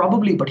 Yes,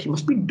 probably, but he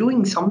must be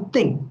doing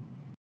something.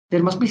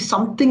 There must be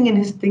something in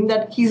his thing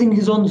that he's in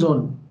his own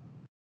zone.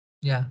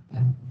 Yeah.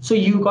 So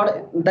you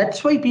got,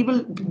 that's why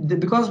people,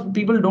 because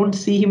people don't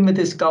see him with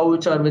his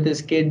couch or with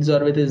his kids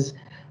or with his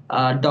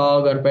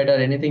dog or pet or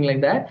anything like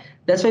that.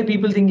 That's why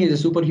people think he's a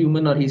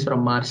superhuman or he's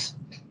from Mars.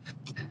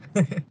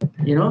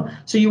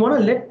 So you want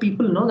to let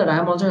people know that I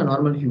am also a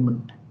normal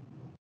human.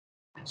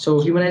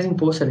 So humanizing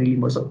posts are really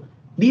more. So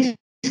these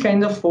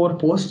kinds of 4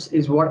 posts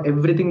is what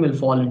everything will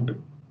fall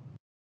into.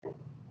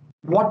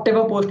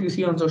 Whatever post you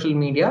see on social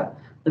media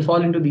will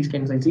fall into these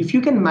kinds of things. If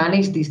you can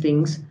manage these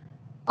things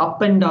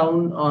up and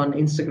down on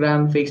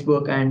Instagram,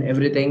 Facebook, and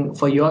everything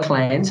for your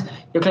clients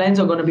are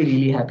going to be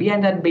really happy.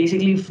 And that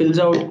basically fills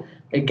out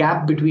a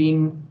gap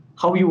between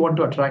how you want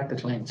to attract the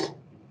clients.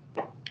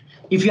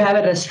 If you have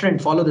a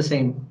restaurant, follow the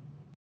same.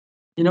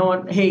 You know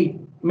what? Hey,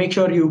 make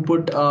sure you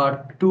put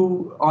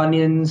 2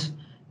 onions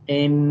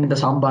in the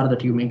sambar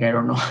that you make. I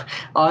don't know.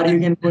 Or you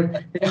can put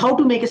how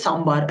to make a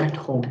sambar at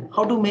home.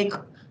 How to make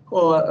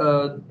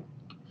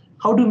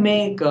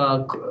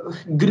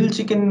grilled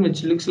chicken,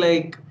 which looks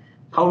like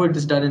how it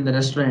is done in the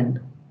restaurant,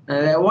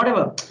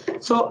 whatever.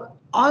 So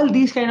all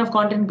these kind of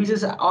content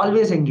pieces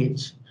always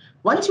engage.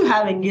 Once you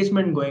have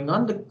engagement going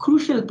on, the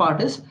crucial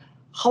part is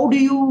how do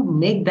you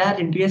make that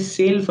into a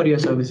sale for your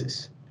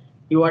services.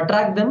 You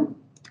attract them,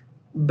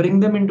 bring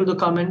them into the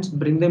comments,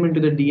 bring them into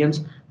the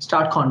DMs,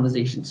 start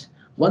conversations.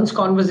 Once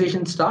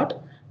conversations start,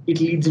 it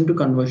leads into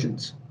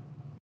conversions.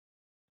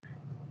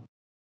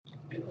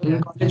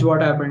 In college,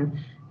 what happened?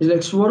 He's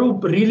like,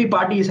 Swarup, really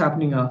party is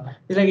happening.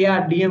 He's like,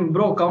 yeah, DM,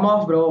 bro, come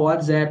off, bro.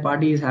 What's that?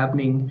 Party is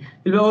happening.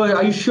 He's like, oh,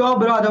 are you sure,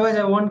 bro? Otherwise,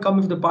 I won't come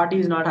if the party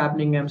is not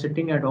happening. I'm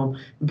sitting at home.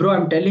 Bro,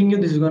 I'm telling you,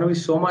 this is going to be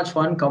so much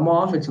fun. Come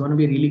off. It's going to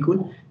be really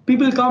cool.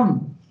 People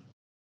come.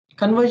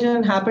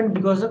 Conversion happened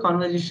because the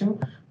conversation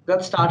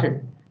got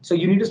started. So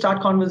you need to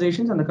start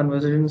conversations and the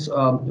conversations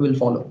will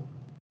follow.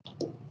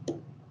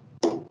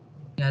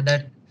 Yeah,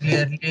 that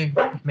clearly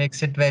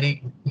makes it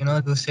very,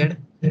 lucid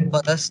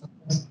for us.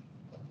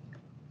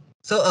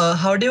 So,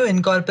 how do you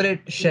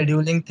incorporate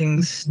scheduling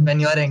things when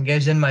you are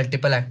engaged in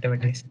multiple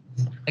activities?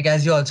 Like,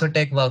 as you also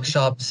take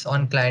workshops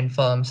on client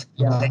firms,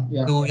 Yeah, then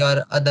yeah. do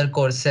your other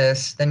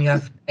courses, then you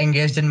have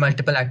engaged in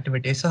multiple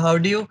activities. So, how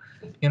do you,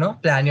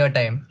 plan your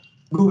time?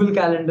 Google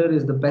Calendar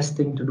is the best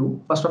thing to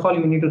do. First of all,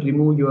 you need to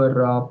remove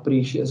your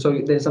precious. So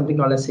there's something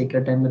called a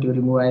sacred time that you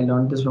remove. I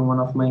learned this from one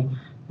of my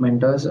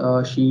mentors.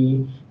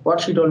 What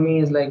she told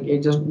me is like,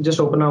 just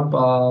open up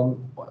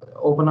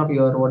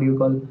your, what do you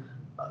call,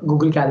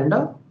 Google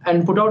Calendar,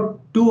 and put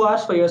out 2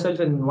 hours for yourself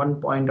in one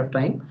point of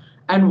time.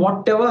 And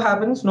whatever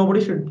happens,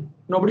 nobody should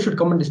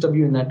come and disturb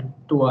you in that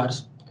 2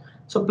 hours.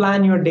 So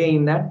plan your day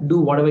in that. Do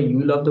whatever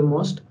you love the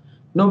most.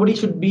 Nobody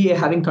should be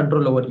having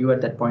control over you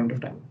at that point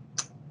of time.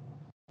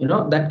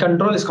 That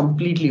control is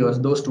completely yours,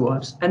 those 2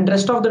 hours. And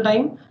rest of the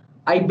time,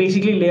 I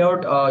basically lay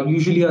out,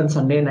 usually on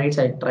Sunday nights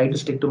I try to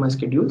stick to my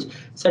schedules.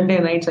 Sunday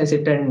nights I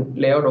sit and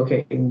lay out,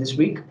 okay, in this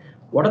week,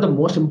 what are the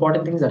most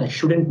important things that I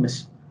shouldn't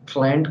miss?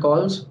 Client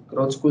calls,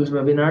 growth schools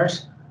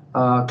webinars,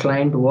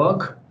 client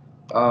work,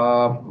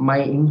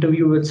 my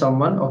interview with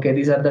someone. Okay,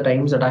 these are the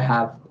times that I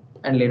have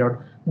and laid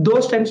out.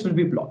 Those times will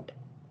be blocked.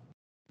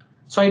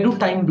 So I do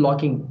time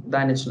blocking.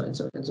 Then it's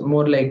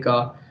more like,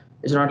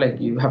 it's not like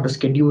you have to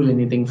schedule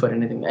anything for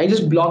anything. I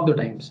just block the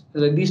times.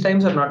 Like, these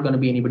times are not going to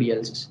be anybody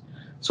else's.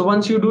 So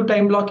once you do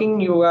time blocking,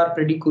 you are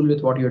pretty cool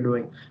with what you're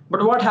doing.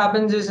 But what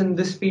happens is, in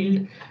this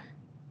field,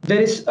 There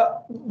is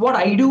what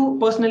I do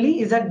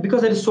personally is that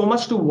because there is so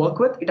much to work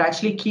with, it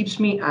actually keeps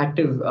me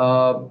active.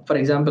 For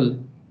example,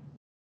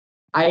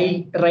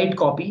 I write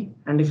copy,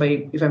 and if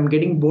I'm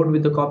getting bored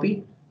with the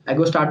copy, I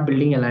go start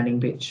building a landing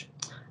page.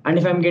 And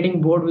if I'm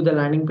getting bored with the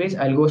landing page,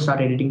 I'll go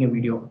start editing a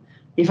video.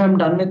 If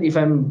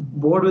I'm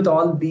bored with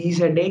all these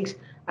headaches,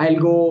 I'll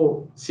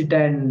go sit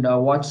and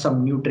watch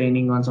some new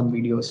training on some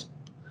videos.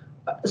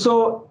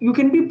 So you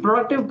can be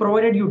productive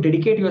provided you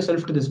dedicate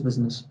yourself to this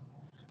business.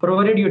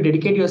 Provided you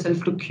dedicate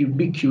yourself to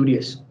be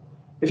curious.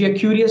 If you're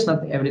curious,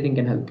 nothing, everything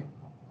can help.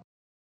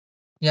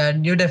 Yeah,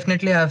 you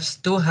definitely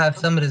have to have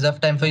some reserve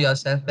time for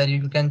yourself where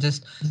you can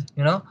just,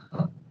 you know,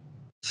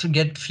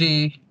 get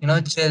free,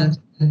 chill,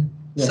 so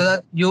Yes,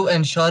 that you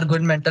ensure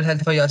good mental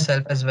health for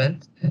yourself as well.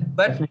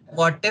 But definitely.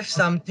 what if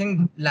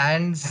something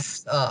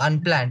lands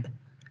unplanned,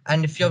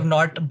 and if you have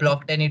not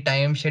blocked any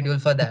time schedule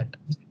for that?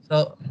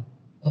 So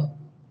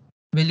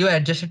will you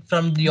adjust it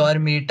from your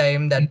me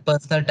time, that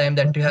personal time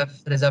that you have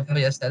reserved for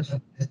yourself?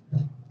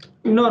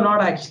 No,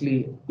 not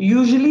actually.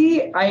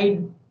 Usually,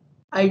 I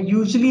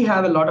usually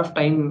have a lot of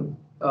time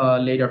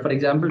later. For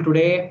example,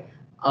 today,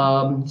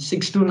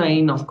 6 to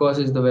 9, of course,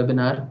 is the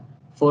webinar.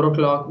 4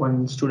 o'clock,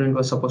 one student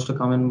was supposed to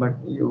come in, but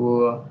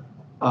you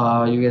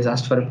guys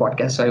asked for a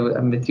podcast, so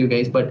I'm with you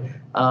guys. But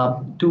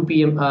 2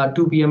 p.m.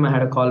 2 p.m. I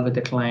had a call with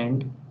a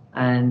client,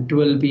 and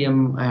 12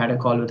 p.m. I had a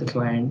call with a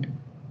client,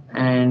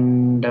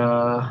 and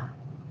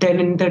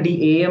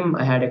 10:30 a.m.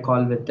 I had a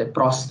call with a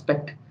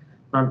prospect,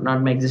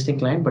 not my existing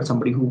client, but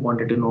somebody who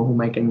wanted to know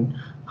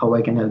how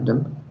I can help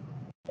them.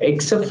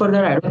 Except for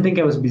that, I don't think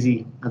I was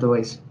busy.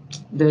 Otherwise,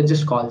 they're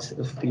just calls,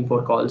 3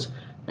 4 calls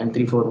and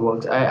 3 4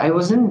 works. I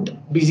wasn't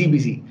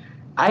busy.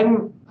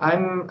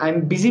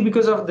 I'm busy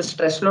because of the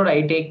stress load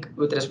I take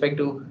with respect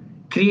to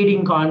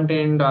creating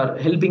content or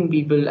helping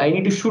people. I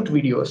need to shoot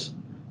videos.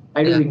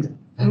 I do Yeah. things.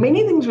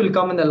 Many things will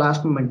come in the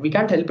last moment. We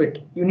can't help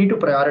it. You need to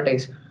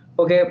prioritize.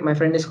 Okay, my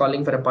friend is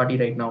calling for a party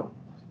right now.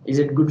 Is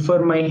it good for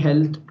my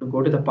health to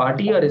go to the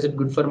party, or is it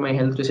good for my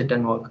health to sit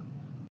and work?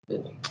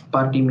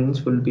 Party means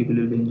full people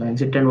will be enjoying.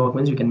 Sit and work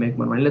means we can make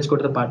more money. Let's go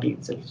to the party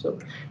itself. So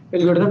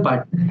we'll go to the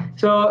party.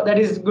 So that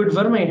is good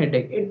for my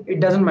headache. It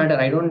doesn't matter.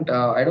 I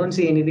don't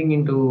see anything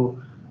into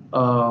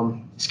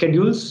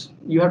schedules.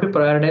 You have to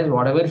prioritize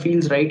whatever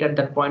feels right at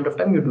that point of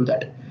time. You do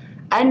that,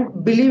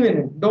 and believe in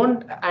it.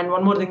 Don't. And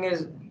one more thing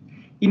is,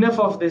 enough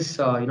of this.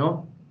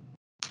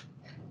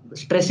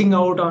 Stressing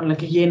out on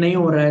like ye nahi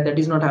ho raha hai, that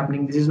is not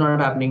happening, this is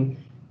not happening.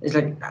 It's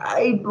like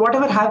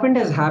whatever happened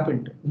has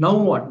happened. Now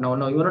what?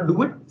 Now you want to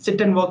do it, sit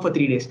and work for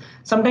 3 days.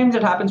 Sometimes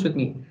that happens with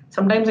me.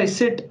 Sometimes I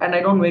sit and I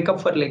don't wake up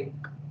for like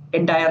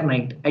entire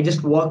night. I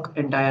just work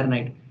entire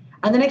night,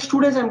 and the next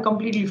 2 days I'm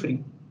completely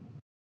free.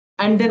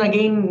 And then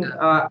again,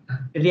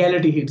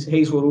 reality hits.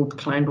 Hey, Swarup,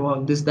 client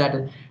work, this,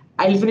 that.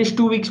 I'll finish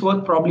 2 weeks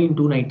work probably in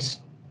 2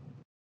 nights,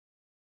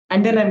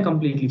 and then I'm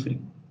completely free.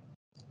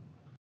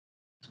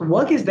 So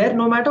work is there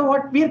no matter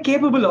what. We are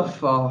capable of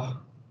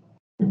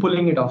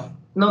pulling it off.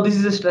 Now this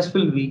is a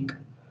stressful week,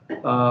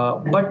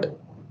 but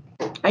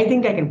I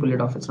think I can pull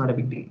it off. It's not a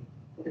big deal.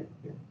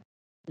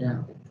 Yeah,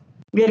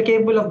 we are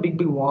capable of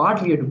big.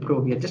 What we are to pro?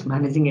 We are just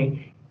managing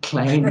a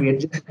client. We are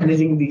just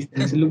managing these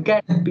things. Look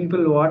at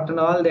people, what and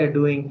all they are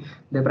doing.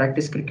 They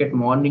practice cricket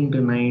morning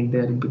to night. They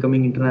are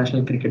becoming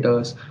international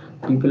cricketers.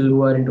 People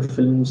who are into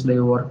films, they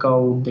work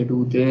out. They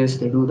do this.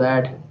 They do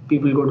that.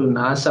 People go to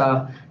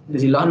NASA.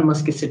 This Elon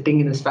Musk is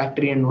sitting in his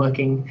factory and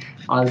working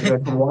all through.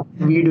 What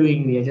we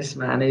doing? We are just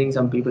managing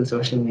some people's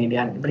social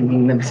media and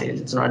bringing them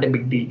sales. It's not a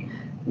big deal.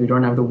 We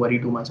don't have to worry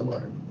too much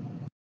about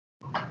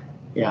it.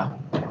 Yeah.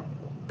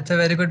 That's a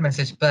very good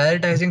message.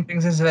 Prioritizing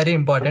things is very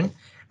important.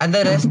 And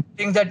the rest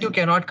things that you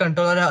cannot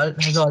control or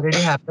has already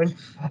happened,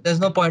 there's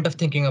no point of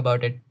thinking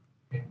about it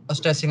or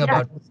stressing Yeah,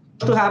 about it. it's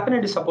supposed to happen.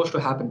 It is supposed to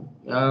happen.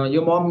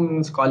 Your mom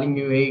is calling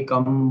you, hey,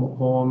 come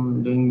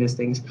home, doing these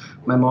things.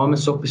 My mom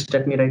is so pissed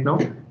at me right now.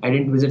 I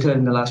didn't visit her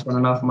in the last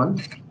 1.5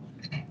 months.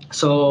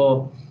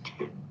 So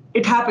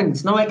it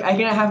happens. Now I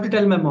have to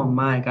tell my mom,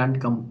 Ma, I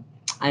can't come.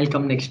 I'll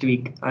come next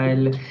week.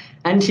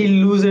 And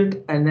she'll lose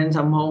it, and then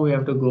somehow we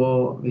have to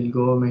go. We'll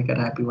go make her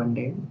happy one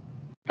day.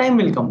 Time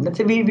will come. That's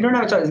it. We don't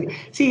have a choice.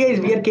 See,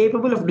 guys, we are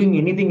capable of doing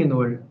anything in the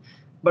world,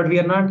 but we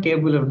are not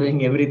capable of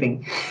doing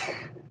everything.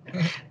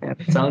 Yeah,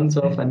 it sounds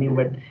so funny,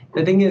 but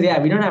the thing is, yeah,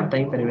 we don't have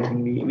time for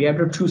everything. We have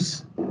to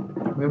choose.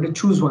 We have to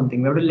choose one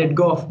thing. We have to let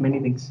go of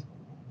many things.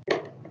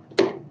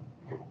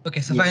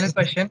 Okay, so final Yes.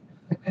 question.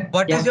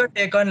 What is Yeah. your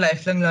take on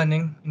lifelong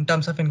learning in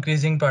terms of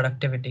increasing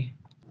productivity?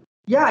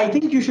 Yeah, I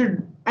think you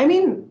should. I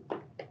mean,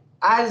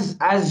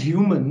 as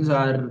humans,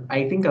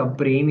 I think our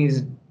brain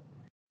is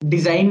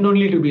designed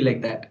only to be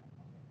like that.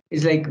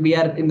 It's like we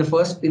are in the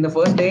first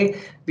day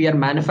we are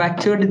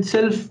manufactured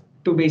itself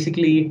to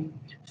basically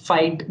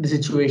fight the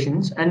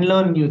situations and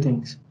learn new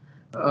things.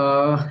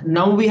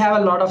 Now we have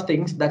a lot of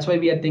things. That's why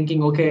we are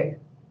thinking, okay,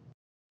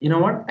 you know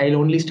what? I'll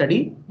only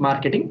study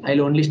marketing.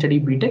 I'll only study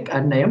BTech,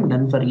 and I am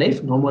done for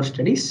life. No more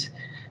studies.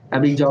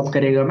 अभी job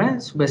करेगा मैं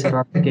सुबह से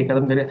रात तक ये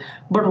खत्म करेगा.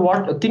 But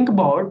what think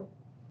about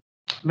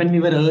when we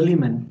were early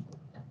men?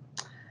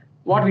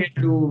 what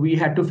we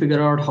had to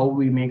figure out how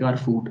we make our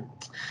food.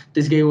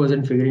 This guy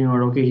wasn't figuring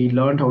out. Okay, he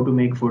learned how to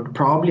make food.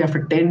 Probably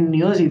after 10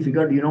 years, he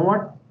figured, you know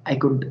what? I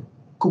could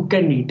cook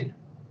and eat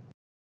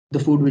the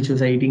food which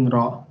was eating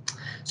raw.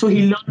 So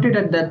he learned it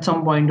at that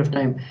some point of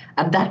time.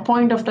 At that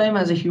point of time,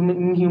 as a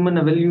human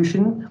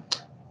evolution,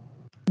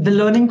 the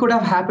learning could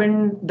have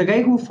happened. The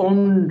guy who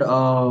found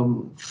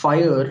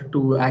fire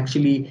to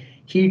actually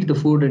heat the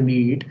food and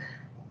eat,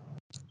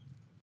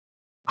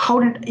 how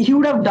did he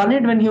would have done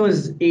it when he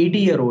was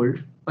 80-year-old,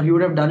 or he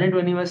would have done it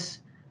when he was,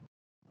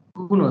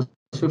 who knows,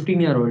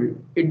 15-year-old.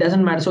 It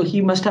doesn't matter. So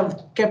he must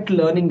have kept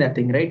learning that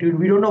thing, right?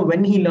 We don't know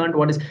when he learned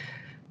what is.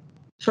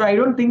 So I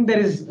don't think there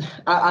is.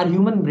 Our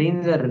human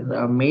brains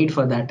are made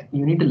for that.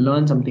 You need to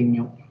learn something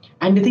new.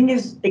 And the thing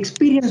is,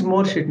 experience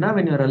more shit now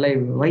when you're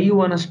alive. Why you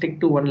wanna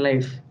stick to one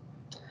life?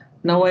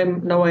 Now,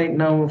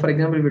 for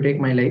example, if you take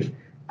my life,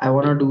 I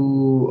want to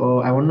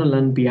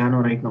learn piano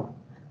right now.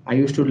 I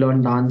used to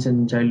learn dance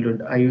in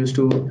childhood. I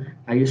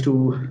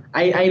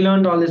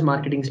learned all this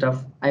marketing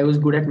stuff. I was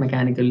good at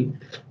mechanical.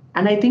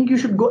 And I think you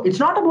should go. It's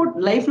not about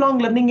lifelong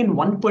learning in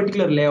one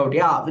particular layout.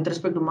 Yeah, with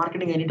respect to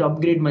marketing, I need to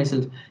upgrade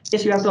myself.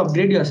 Yes, you have to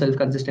upgrade yourself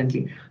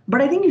consistently.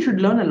 But I think you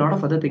should learn a lot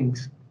of other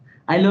things.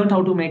 I learned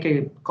how to make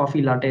a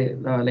coffee latte,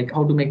 like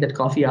how to make that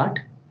coffee art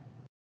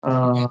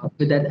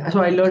with that.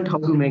 So I learned how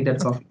to make that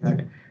coffee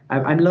art.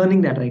 I'm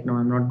learning that right now.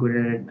 I'm not good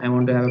at it. I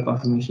want to have a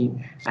coffee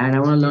machine, and I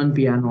want to learn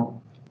piano.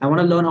 I want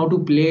to learn how to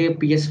play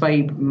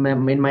PS5.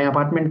 In my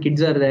apartment,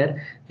 kids are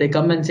there. They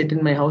come and sit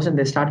in my house and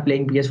they start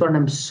playing PS4, and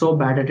I'm so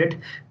bad at it.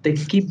 They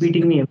keep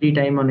beating me every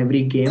time on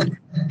every game.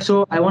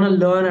 So I want to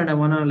learn and I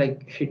want to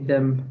like hit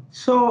them.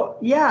 So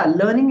yeah,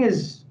 learning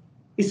is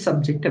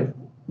subjective,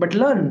 but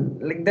learn,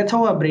 like that's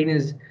how our brain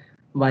is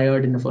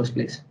wired in the first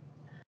place.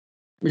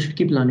 We should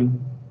keep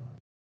learning.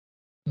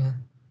 Yeah.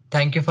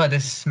 Thank you for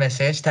this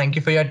message. Thank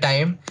you for your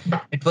time.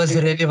 It was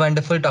really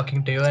wonderful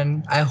talking to you,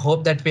 and I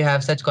hope that we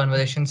have such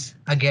conversations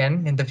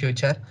again in the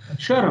future.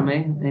 Sure,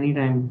 Amay,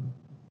 anytime.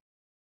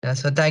 Yeah,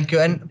 so thank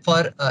you. And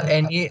for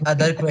any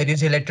other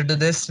queries related to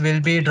this, we'll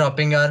be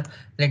dropping your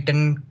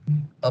LinkedIn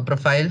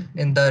profile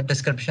in the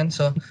description.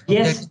 So let's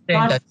Yes, stay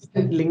in touch.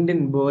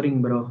 LinkedIn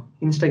boring, bro.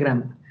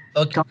 Instagram.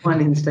 Okay. Come on,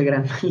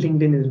 Instagram.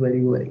 LinkedIn is very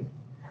boring.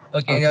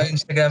 Okay, your Okay.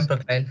 Instagram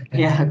profile. Yeah.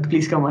 Yeah,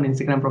 please come on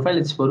Instagram profile.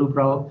 It's Swarup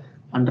Rao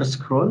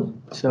underscroll.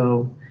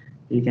 So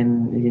you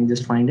can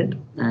just find it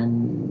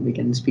and we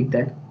can speak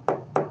there.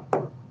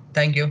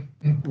 Thank you.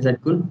 Is that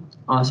cool?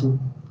 Awesome.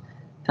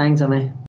 Thanks, Amay.